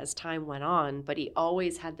power as time went on, but he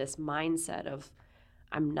always had this mindset of,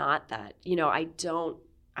 I'm not that.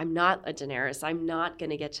 I'm not a Daenerys. I'm not going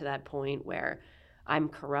to get to that point where I'm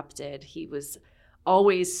corrupted. He was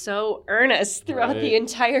always so earnest throughout the Right.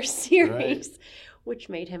 entire series, which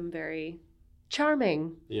made him very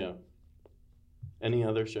charming. Yeah. Any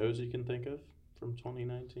other shows you can think of from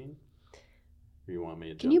 2019? Or you want me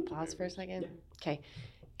to Can you jump to pause for a movies? second? Okay.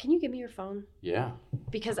 Can you give me your phone? Yeah.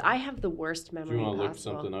 Because I have the worst Do memory you want to look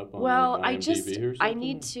possible. something up on Well, like, IMDb or I something?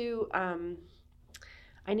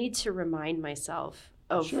 need to remind myself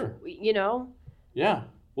of, Sure. Yeah.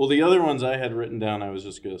 Well, the other ones I had written down, I was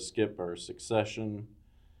just going to skip, are Succession.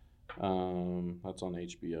 That's on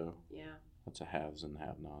HBO. Yeah. That's a haves and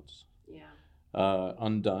have-nots. Yeah.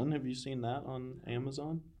 Undone. Have you seen that on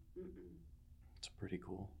Amazon? Mm-mm. It's pretty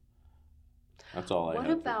cool. That's all I What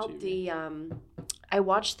have about for TV. I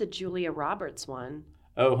watched the Julia Roberts one,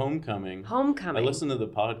 Oh, Homecoming. Homecoming. I listened to the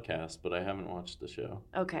podcast, but I haven't watched the show.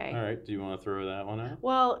 Okay. All right. Do you want to throw that one out?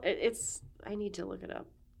 Well, I need to look it up,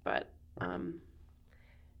 but on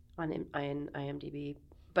IMDb.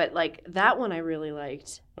 But like that one I really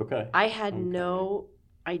liked. Okay. I had Homecoming. no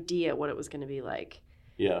idea what it was going to be like.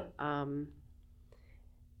 Yeah.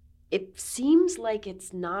 It seems like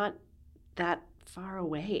it's not that far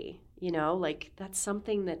away, like that's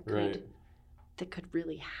something that Right. could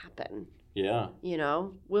really happen. Yeah.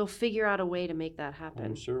 We'll figure out a way to make that I'm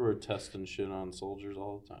happen. sure we're testing shit on soldiers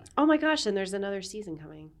all the time. Oh my gosh, and there's another season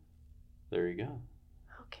coming. There you go.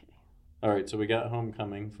 Okay. All right. So we got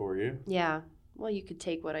Homecoming for you. Yeah. Well, you could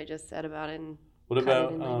take what I just said about it and What Cut it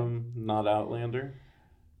about in later. not Outlander?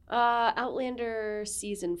 Outlander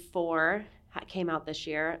season 4 came out this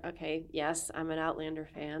year. Okay, yes, I'm an Outlander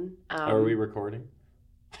fan. Are we recording?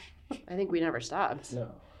 I think we never stopped. No.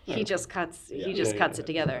 He just cuts. Yeah. He just Yeah, cuts yeah. it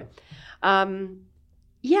together.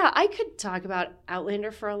 Yeah, I could talk about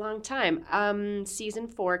Outlander for a long time. Season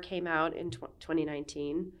 4 came out in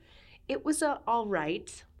 2019. It was all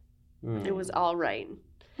right. Hmm. It was all right.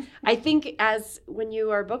 I think when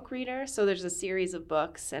you are a book reader, so there's a series of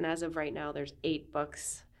books, and as of right now, there's 8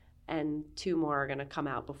 books, and 2 more are going to come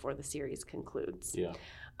out before the series concludes. Yeah.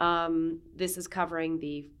 This is covering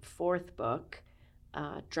the 4th book,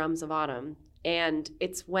 Drums of Autumn, and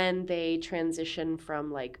it's when they transition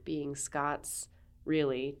from like being Scots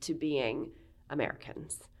really to being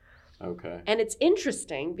Americans. Okay. And it's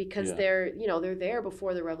interesting because Yeah. they're there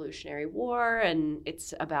before the Revolutionary War, and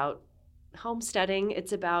it's about homesteading.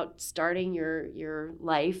 It's about starting your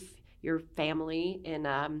life, your family in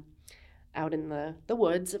out in the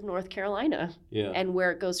woods of North Carolina, Yeah. and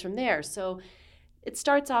where it goes from there. So it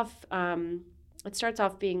starts off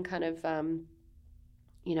being kind of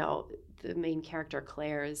the main character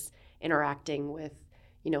Claire is interacting with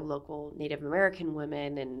local Native American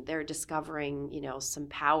women, and they're discovering some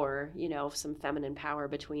power, some feminine power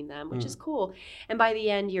between them, which is cool. And by the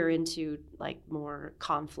end you're into like more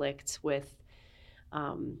conflict with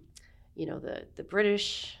the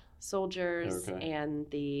British soldiers Okay. and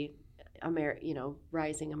the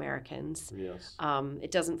rising Americans. Yes.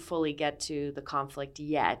 It doesn't fully get to the conflict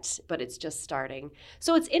yet, but it's just starting.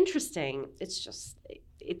 So it's interesting.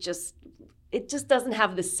 It just doesn't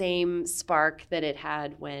have the same spark that it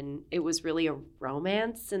had when it was really a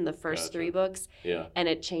romance in the first Gotcha. 3 books, Yeah. and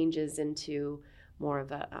it changes into more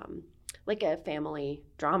of a like a family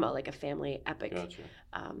drama, like a family epic. Gotcha.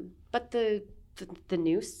 But the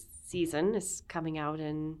new season is coming out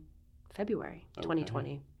in February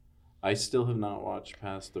 2020. I still have not watched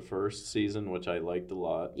past the first season, which I liked a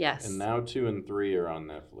lot. Yes. And now 2 and 3 are on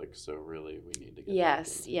Netflix, so really we need to get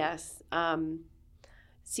Yes, back into yes.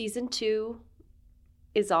 Season 2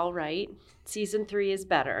 is all right. Season 3 is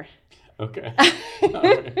better. it. Okay.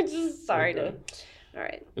 right. Just sorry Okay. All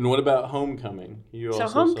right. And what about Homecoming? You So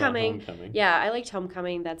also Homecoming, saw Homecoming. Yeah, I liked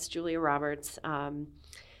Homecoming. That's Julia Roberts.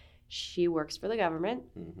 She works for the government.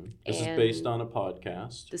 Mm-hmm. This is based And- on a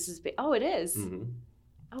podcast. This is it is.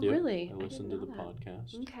 Mm-hmm. Oh, Yep, really? I didn't listened to know the that.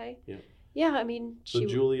 podcast. Okay. Yep. Yeah, I mean, So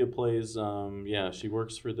Julia plays. She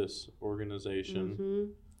works for this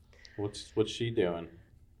organization. What's she doing?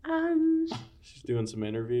 She's doing some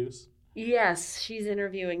interviews. Yes, she's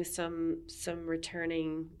interviewing some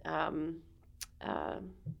returning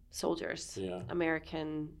soldiers, Yeah.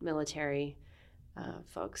 American military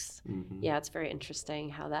folks. Mm-hmm. Yeah, it's very interesting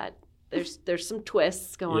how that there's some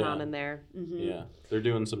twists going on in there. Mm-hmm. Yeah, they're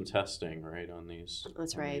doing some testing, right, on these.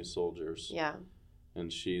 That's on right. These soldiers. Yeah.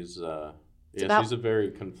 And she's about, she's a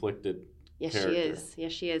very conflicted. Yes, character. she is.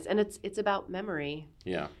 Yes, she is, and it's about memory.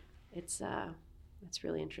 Yeah. It's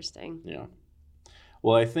really interesting. Yeah.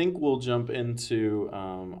 Well, I think we'll jump into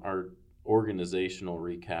our organizational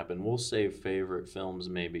recap, and we'll save favorite films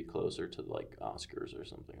maybe closer to like Oscars or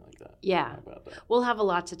something like that. Yeah. How about that? We'll have a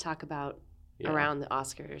lot to talk about around the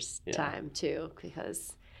Oscars time too,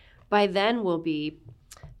 because by then we'll be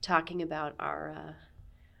talking about our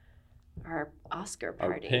Oscar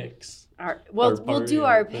party. Our picks. We'll do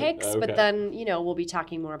our party, picks, okay. but then we'll be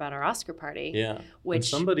talking more about our Oscar party. Yeah. Which and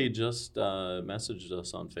somebody just messaged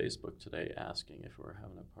us on Facebook today asking if we're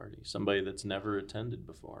having a party. Somebody that's never attended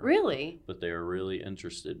before. Really? But they are really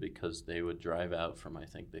interested because they would drive out from, I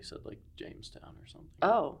think they said like Jamestown or something.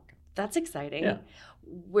 Oh, that's exciting. Yeah.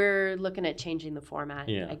 We're looking at changing the format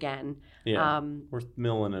again. Yeah. We're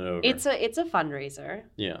milling it over. It's a fundraiser.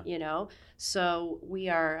 Yeah. So we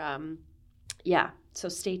are so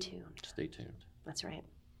stay tuned. Stay tuned. That's right.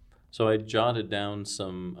 So I jotted down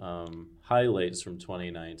some highlights from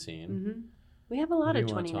 2019. Mm-hmm. We have a lot of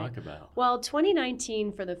 2019. What do you want to talk about? Well,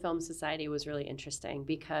 2019 for the Film Society was really interesting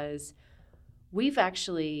because we've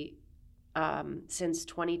actually, since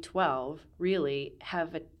 2012, really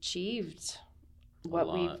have achieved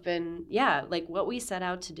what we've been, what we set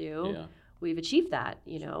out to do. Yeah. We've achieved that,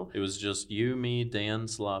 It was just you, me, Dan,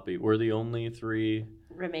 Sloppy. We're the only three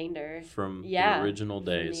remainder from the original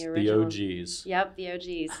days, the OGs. Yep, the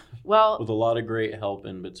OGs. Well, with a lot of great help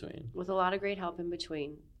in between.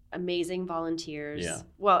 Amazing volunteers. Yeah.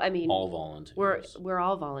 Well, I mean, all volunteers. We're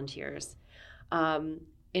all volunteers. In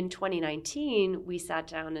 2019, we sat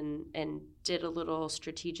down and did a little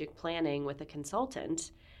strategic planning with a consultant.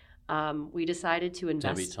 We decided to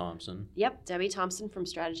invest. Debbie Thompson. Yep, Debbie Thompson from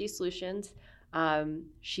Strategy Solutions.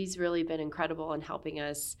 She's really been incredible in helping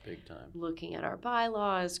us. Big time. Looking at our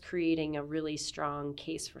bylaws, creating a really strong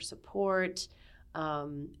case for support,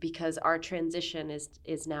 because our transition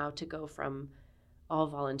is now to go from all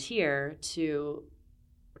volunteer to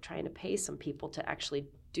trying to pay some people to actually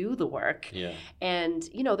do the work. Yeah. And,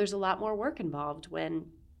 there's a lot more work involved when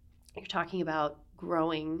you're talking about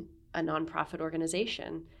growing a nonprofit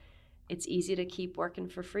organization. It's easy to keep working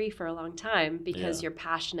for free for a long time because you're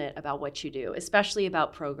passionate about what you do, especially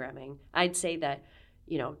about programming. I'd say that,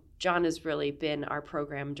 John has really been our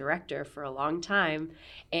program director for a long time,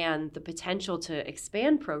 and the potential to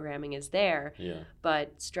expand programming is there. Yeah.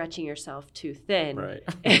 But stretching yourself too thin, right,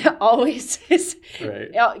 always is,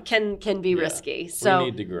 right, can be risky. So we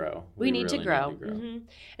need to grow. We need to grow. Mm-hmm.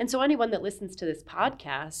 And so anyone that listens to this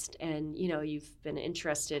podcast, and you've been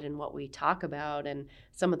interested in what we talk about and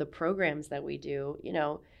some of the programs that we do,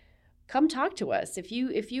 come talk to us. If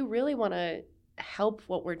you really want to help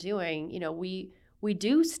what we're doing, we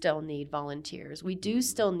do still need volunteers. We do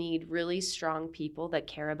still need really strong people that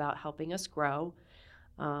care about helping us grow.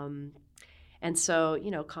 And so,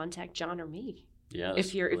 contact John or me. Yes,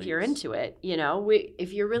 if you're into it,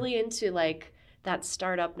 if you're really into like that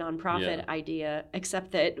startup nonprofit idea,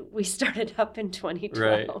 except that we started up in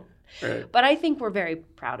 2012. Right. But I think we're very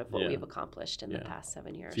proud of what we've accomplished in the past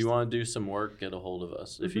 7 years. If you want to do some work, get a hold of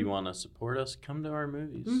us. Mm-hmm. If you want to support us, come to our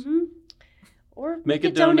movies. Mm-hmm. Or make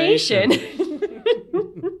a donation.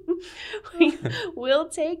 We'll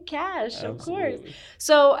take cash, Absolutely. Of course.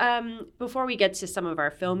 So before we get to some of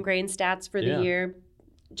our film grain stats for the year,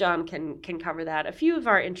 John can cover that. A few of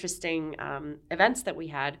our interesting events that we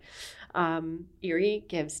had. Erie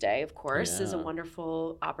Gives Day, of course, is a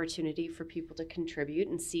wonderful opportunity for people to contribute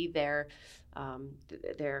and see their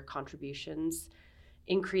contributions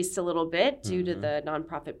increased a little bit due to the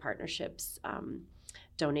nonprofit partnerships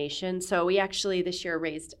donation. So we actually this year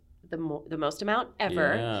raised the most amount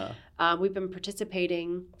ever. Yeah. We've been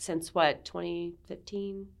participating since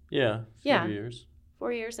 2015? Yeah. 4 years.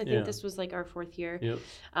 4 years. I think this was like our fourth year. Yep.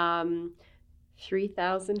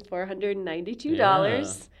 $3,492.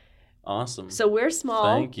 Yeah. Awesome. So we're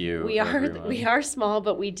small. Thank you. We are small,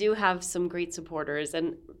 but we do have some great supporters.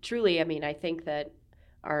 And truly, I mean, I think that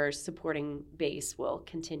our supporting base will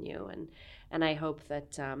continue, and I hope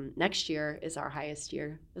that next year is our highest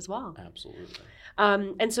year as well. Absolutely.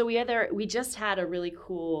 And so we just had a really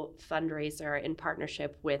cool fundraiser in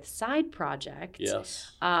partnership with Side Project.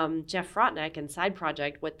 Yes. Jeff Frotneck and Side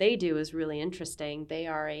Project, what they do is really interesting. They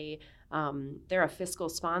are they're a fiscal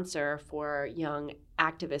sponsor for young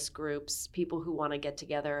activist groups, people who want to get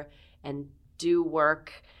together and do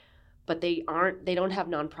work, but they don't have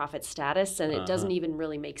nonprofit status, and it doesn't even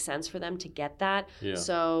really make sense for them to get that. Yeah.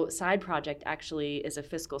 So Side Project actually is a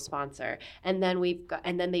fiscal sponsor, and then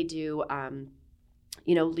they do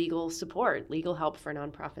legal support, legal help for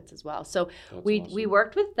nonprofits as well. So That's we awesome.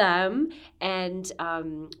 worked with them and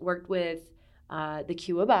worked with the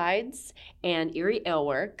Q Abides and Erie Ale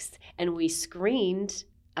Works, and we screened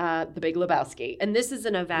The Big Lebowski. And this is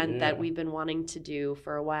an event that we've been wanting to do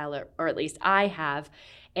for a while, or at least I have.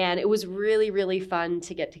 And it was really, really fun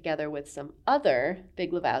to get together with some other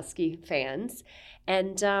Big Lebowski fans.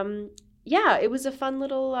 And it was a fun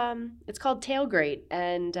little, it's called Tailgate,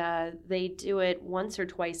 and they do it once or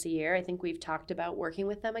twice a year. I think we've talked about working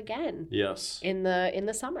with them again. Yes. In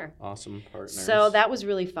the summer. Awesome partners. So that was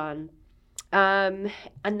really fun. A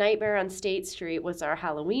Nightmare on State Street was our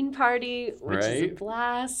Halloween party, which is a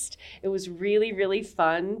blast. It was really, really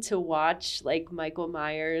fun to watch like Michael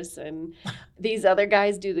Myers and these other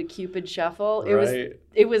guys do the Cupid Shuffle. It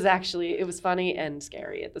was funny and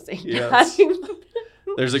scary at the same time.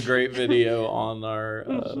 There's a great video on our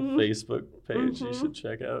Facebook page you should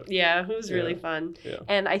check out. Yeah, it was really fun. Yeah.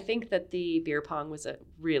 And I think that the beer pong was a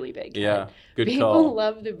really big hit. Yeah, good People call.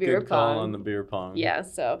 love the beer Good pong. call on the beer pong. Yeah,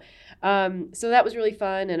 so that was really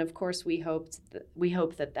fun, and of course we hope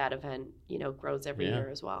that event grows every year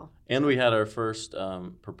as well. And we had our first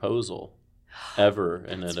proposal ever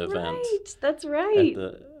in an event. That's right.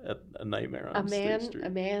 At a Nightmare on State Street. A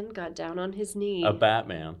man got down on his knee. A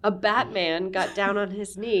Batman. A Batman got down on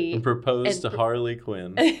his knee and proposed to Harley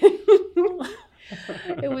Quinn. It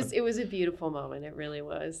was a beautiful moment. It really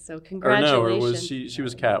was. So congratulations. Or no, it was she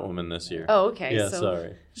was Catwoman this year. Oh, okay. Yeah,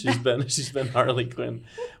 sorry. She's been Harley Quinn.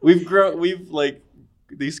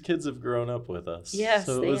 These kids have grown up with us. Yes,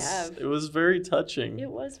 so they have. It was very touching.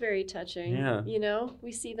 It was very touching. Yeah.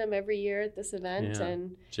 We see them every year at this event,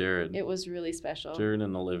 and Jared. it was really special. Jared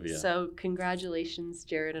and Olivia. So congratulations,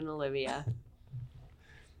 Jared and Olivia.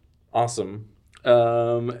 Awesome.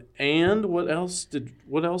 And what else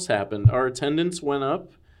happened? Our attendance went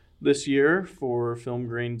up this year for Film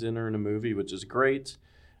Grain Dinner and a Movie, which is great.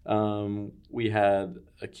 We had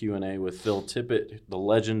a Q&A with Phil Tippett, the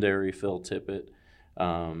legendary Phil Tippett.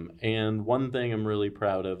 And one thing I'm really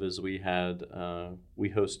proud of is we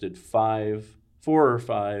hosted 4 or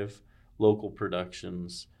 5 local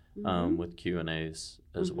productions with Q&As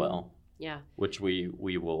as well. Yeah. Which we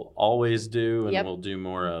will always do and we'll do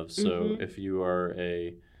more of. So if you are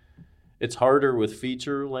it's harder with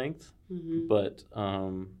feature length, but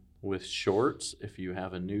with shorts, if you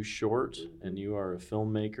have a new short and you are a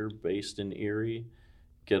filmmaker based in Erie,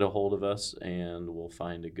 get a hold of us and we'll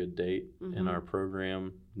find a good date in our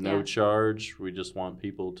program. No charge. We just want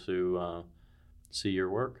people to see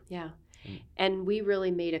your work. Yeah. And we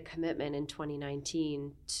really made a commitment in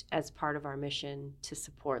 2019 as part of our mission to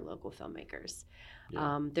support local filmmakers.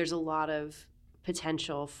 Yeah. There's a lot of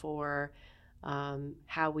potential for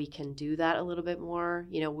how we can do that a little bit more.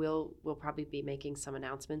 We'll probably be making some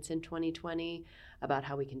announcements in 2020 about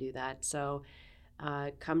how we can do that. So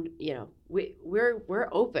we're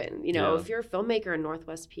open. If you're a filmmaker in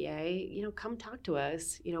Northwest PA, come talk to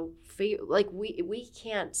us. We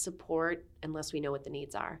can't support unless we know what the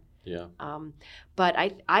needs are. Yeah. But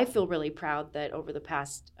I feel really proud that over the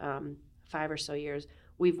past 5 or so years,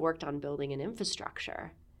 we've worked on building an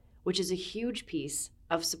infrastructure, which is a huge piece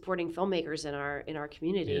of supporting filmmakers in our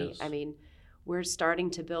community. Yes. I mean, we're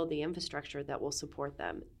starting to build the infrastructure that will support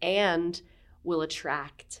them and will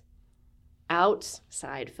attract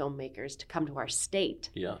outside filmmakers to come to our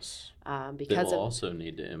state. Yes. Because they will also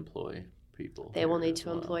need to employ people. They will need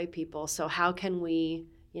to employ people. So how can we?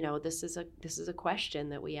 This is a question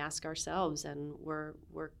that we ask ourselves, and we're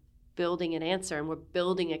building an answer, and we're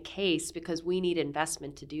building a case because we need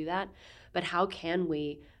investment to do that. But how can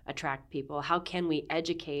we attract people? How can we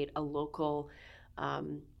educate a local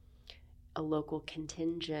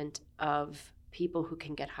contingent of people who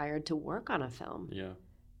can get hired to work on a film? Yeah.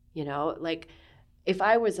 If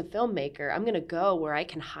I was a filmmaker, I'm going to go where I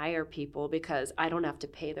can hire people because I don't have to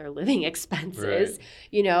pay their living expenses,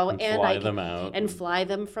 and fly them out. And fly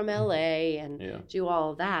them from LA and do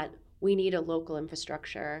all of that. We need a local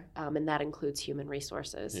infrastructure, and that includes human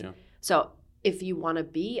resources. Yeah. So if you want to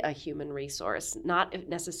be a human resource, not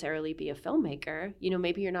necessarily be a filmmaker,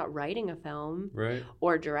 maybe you're not writing a film Right.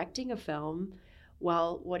 or directing a film.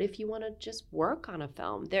 Well, what if you want to just work on a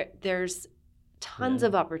film? There's tons Yeah.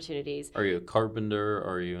 of opportunities. Are you a carpenter?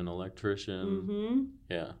 Are you an electrician? Mm-hmm.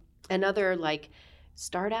 Yeah. Another,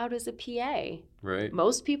 start out as a PA. Right.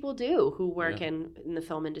 Most people do who work Yeah. in the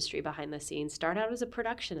film industry behind the scenes. Start out as a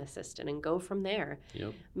production assistant and go from there.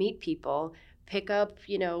 Yep. Meet people, pick up,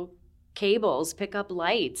 cables, pick up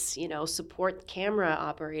lights, support camera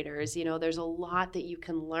operators. There's a lot that you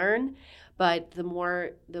can learn, but the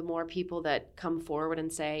more people that come forward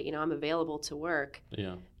and say, I'm available to work,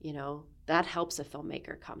 Yeah. that helps a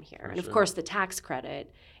filmmaker come here. For And of sure. course, the tax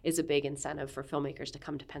credit is a big incentive for filmmakers to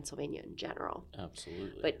come to Pennsylvania in general.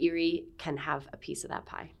 Absolutely. But Erie can have a piece of that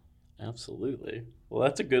pie. Absolutely. Well,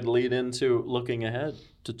 that's a good lead into looking ahead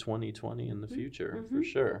to 2020 in the future, for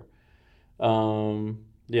sure.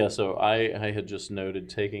 Yeah, so I had just noted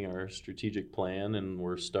taking our strategic plan, and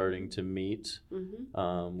we're starting to meet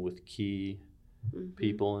with key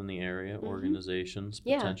people in the area, organizations,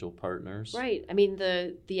 Yeah. potential partners. Right. I mean,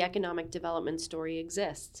 the economic development story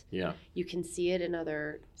exists. Yeah. You can see it in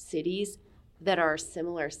other cities that are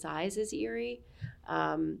similar size as Erie.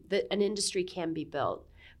 That an industry can be built,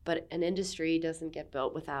 but an industry doesn't get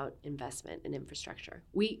built without investment in infrastructure.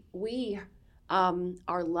 We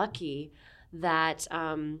are lucky that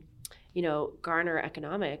Garner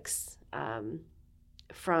Economics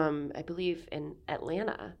from, I believe, in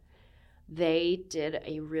Atlanta, they did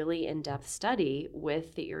a really in-depth study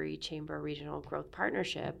with the Erie Chamber Regional Growth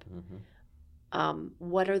Partnership.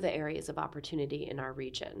 What are the areas of opportunity in our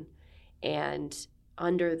region? And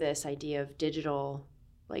under this idea of digital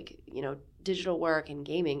work and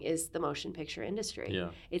gaming is the motion picture industry.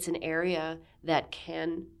 Yeah. It's an area that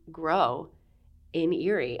can grow in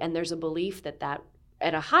Erie. And there's a belief that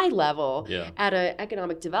at a high level, Yeah. at an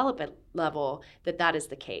economic development level, that is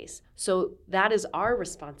the case. So that is our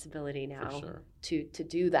responsibility now For sure. to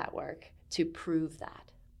do that work, to prove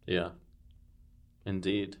that. Yeah.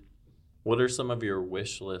 Indeed. What are some of your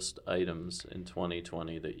wish list items in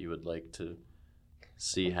 2020 that you would like to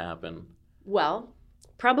see happen? Well,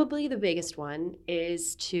 probably the biggest one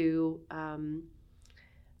is to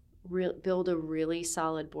build a really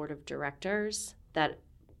solid board of directors that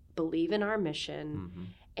believe in our mission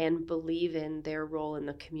and believe in their role in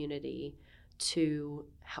the community to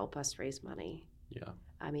help us raise money. Yeah.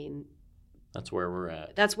 I mean, That's where we're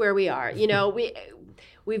at. that's where we are.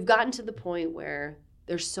 We've gotten to the point where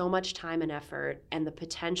there's so much time and effort and the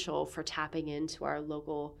potential for tapping into our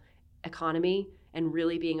local economy and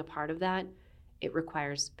really being a part of that. It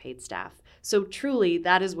requires paid staff. So truly,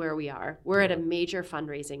 that is where we are. We're at a major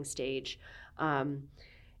fundraising stage.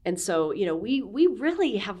 And so, we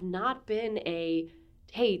really have not been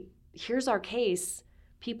hey, here's our case.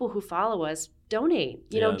 People who follow us, donate.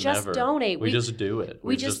 Just never. donate. We just do it. we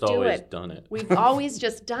We've just just do always it. done it. We've always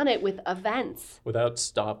just done it with events. Without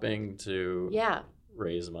stopping to Yeah,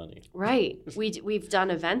 raise money. right. We've done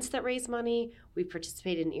events that raise money. We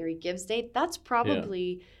participated in Erie Gives Day. That's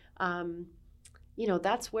probably,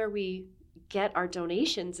 that's where we get our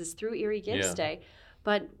donations is through Erie Gives Yeah. Day.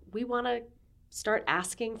 But we want to start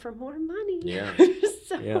asking for more money. Yeah.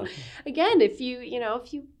 So Yeah. again, if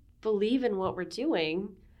you believe in what we're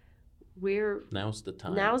doing, Now's the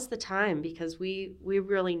time. now's the time because we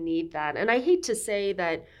really need that. And I hate to say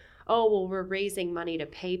that, we're raising money to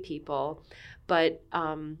pay people, but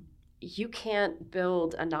you can't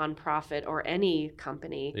build a nonprofit or any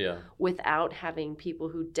company Yeah. without having people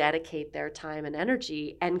who dedicate their time and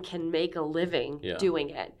energy and can make a living Yeah. doing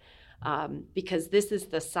it. Because this is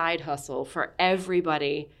the side hustle for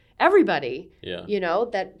everybody, Yeah.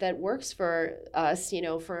 that works for us,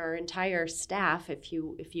 for our entire staff, if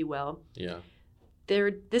you will. Yeah.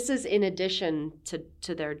 This is in addition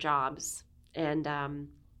to their jobs. And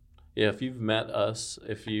Yeah. If you've met us,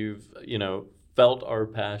 if you've, felt our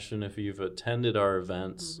passion, if you've attended our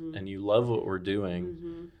events and you love what we're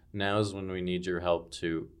doing, now's when we need your help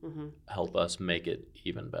to help us make it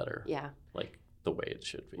even better. yeah. Like the way it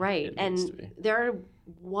should be. Right. It needs to And be. there are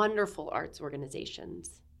wonderful arts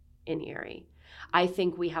organizations in Erie. I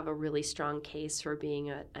think we have a really strong case for being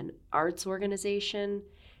an arts organization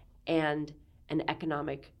and an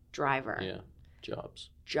economic driver. Yeah.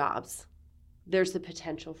 Jobs. There's the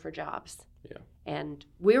potential for jobs. Yeah. And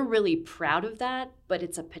we're really proud of that, but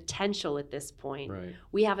it's a potential at this point. Right.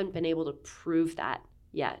 We haven't been able to prove that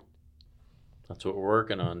yet. That's what we're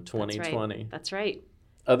working on. 2020. That's right.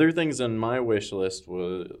 Other things on my wish list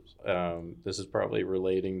was this is probably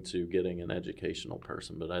relating to getting an educational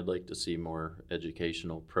person, but I'd like to see more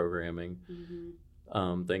educational programming.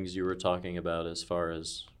 things you were talking about as far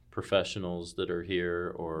as professionals that are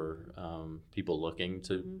here or people looking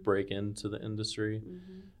to break into the industry,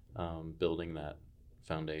 building that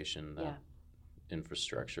foundation, that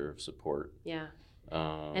infrastructure of support. Yeah.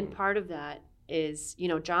 And part of that is,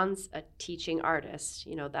 John's a teaching artist.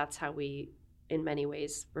 That's how we, in many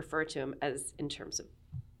ways, refer to him as in terms of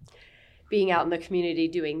being out in the community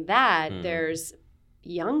doing that. There's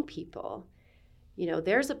young people,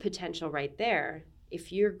 there's a potential right there.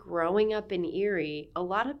 If you're growing up in Erie, a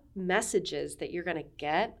lot of messages that you're going to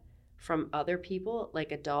get from other people,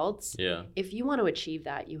 like adults, if you want to achieve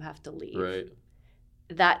that, you have to leave. Right.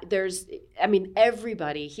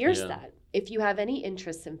 Everybody hears that. If you have any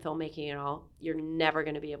interest in filmmaking at all, you're never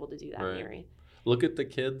going to be able to do that in Erie. Look at the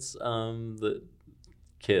kids,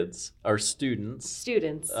 our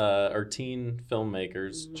students, our teen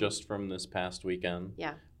filmmakers just from this past weekend,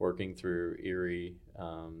 working through Erie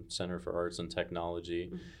Center for Arts and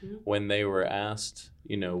Technology. When they were asked,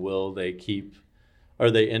 are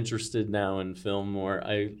they interested now in film more?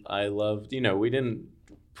 I loved, we didn't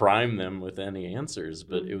prime them with any answers,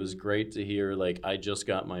 but it was great to hear, like, I just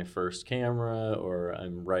got my first camera, or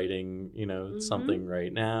I'm writing, something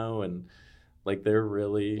right now, and like they're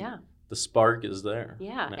really the spark is there.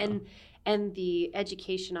 And the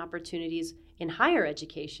education opportunities in higher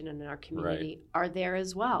education in our community are there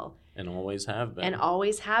as well, and always have been.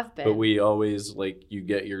 But we always, like, you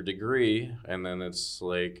get your degree and then it's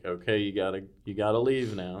like, okay, you gotta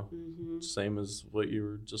leave now. Same as what you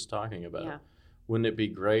were just talking about. Wouldn't it be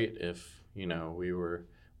great if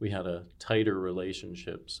we had a tighter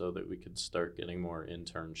relationship so that we could start getting more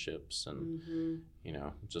internships and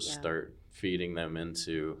start feeding them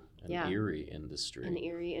into an Erie industry.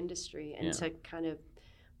 And to kind of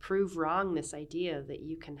prove wrong this idea that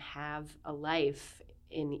you can have a life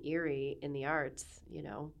in Erie in the arts,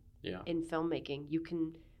 in filmmaking.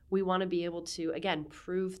 We want to be able to, again,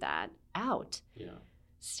 prove that out.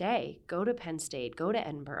 Go to Penn State, go to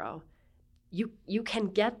Edinboro. You can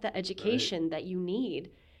get the education that you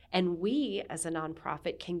need. And we, as a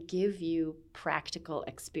nonprofit, can give you practical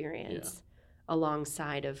experience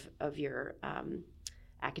alongside of your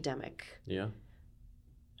academic.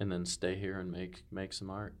 And then stay here and make some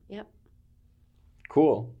art.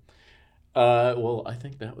 Cool. Well, I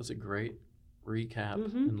think that was a great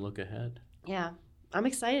recap and look ahead. I'm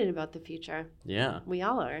excited about the future. We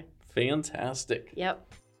all are. Fantastic.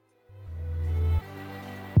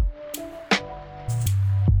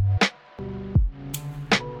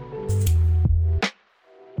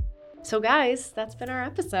 So, guys, that's been our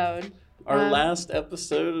episode. Our last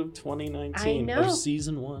episode of 2019 of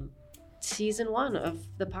season 1. Season 1 of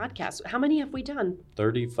the podcast. How many have we done?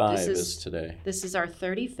 35 is today. This is our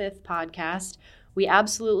 35th podcast. We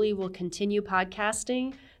absolutely will continue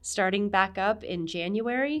podcasting starting back up in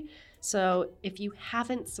January. So if you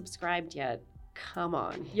haven't subscribed yet, come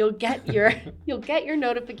on. You'll get your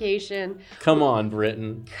notification. Come on,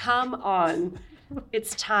 Britain. Come on.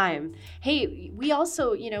 It's time. Hey, we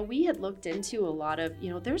also, we had looked into a lot of,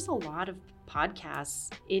 there's a lot of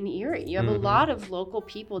podcasts in Erie. You have a lot of local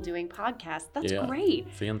people doing podcasts. That's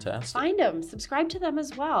great. Fantastic. Find them. Subscribe to them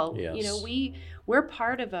as well. Yes. We're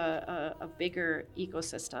part of a bigger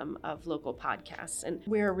ecosystem of local podcasts, and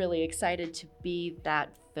we're really excited to be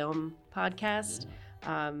that film podcast.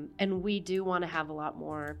 And we do want to have a lot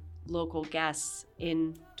more local guests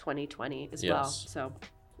in 2020 as well. So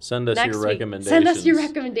send us your recommendations. Send us your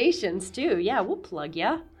recommendations too. Yeah, we'll plug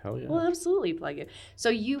you. Hell yeah. We'll absolutely plug you. So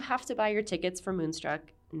you have to buy your tickets for Moonstruck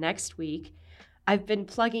next week. I've been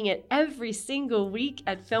plugging it every single week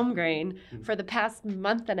at Filmgrain for the past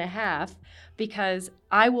month and a half because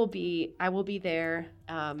I will be there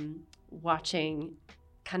watching,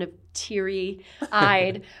 kind of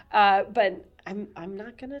teary-eyed, but I'm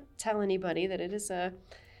not gonna tell anybody that it is a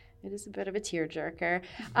bit of a tearjerker.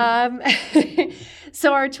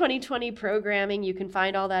 So our 2020 programming, you can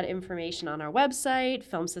find all that information on our website,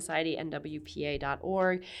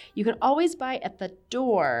 filmsocietynwpa.org. You can always buy at the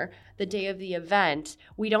door the day of the event.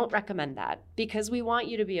 We don't recommend that because we want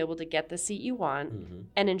you to be able to get the seat you want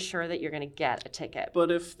and ensure that you're going to get a ticket. But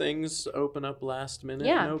if things open up last minute,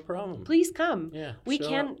 no problem. Please come. We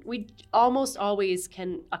almost always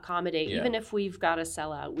can accommodate, Yeah. even if we've got a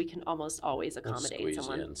sellout, we can almost always accommodate squeeze you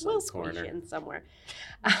someone. in some We'll squeeze corner. you in somewhere.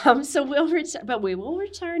 So we will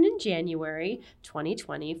return in January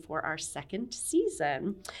 2020 for our second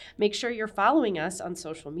season. Make sure you're following us on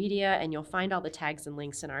social media, and you'll find all the tags and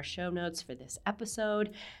links in our show notes for this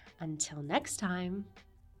episode. Until next time,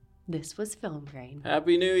 this was Filmgrain.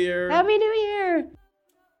 Happy New Year. Happy New Year.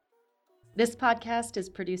 This podcast is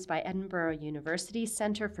produced by Edinboro University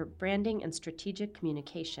Center for Branding and Strategic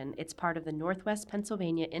Communication. It's part of the Northwest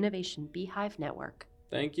Pennsylvania Innovation Beehive Network.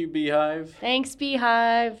 Thank you, Beehive. Thanks,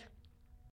 Beehive.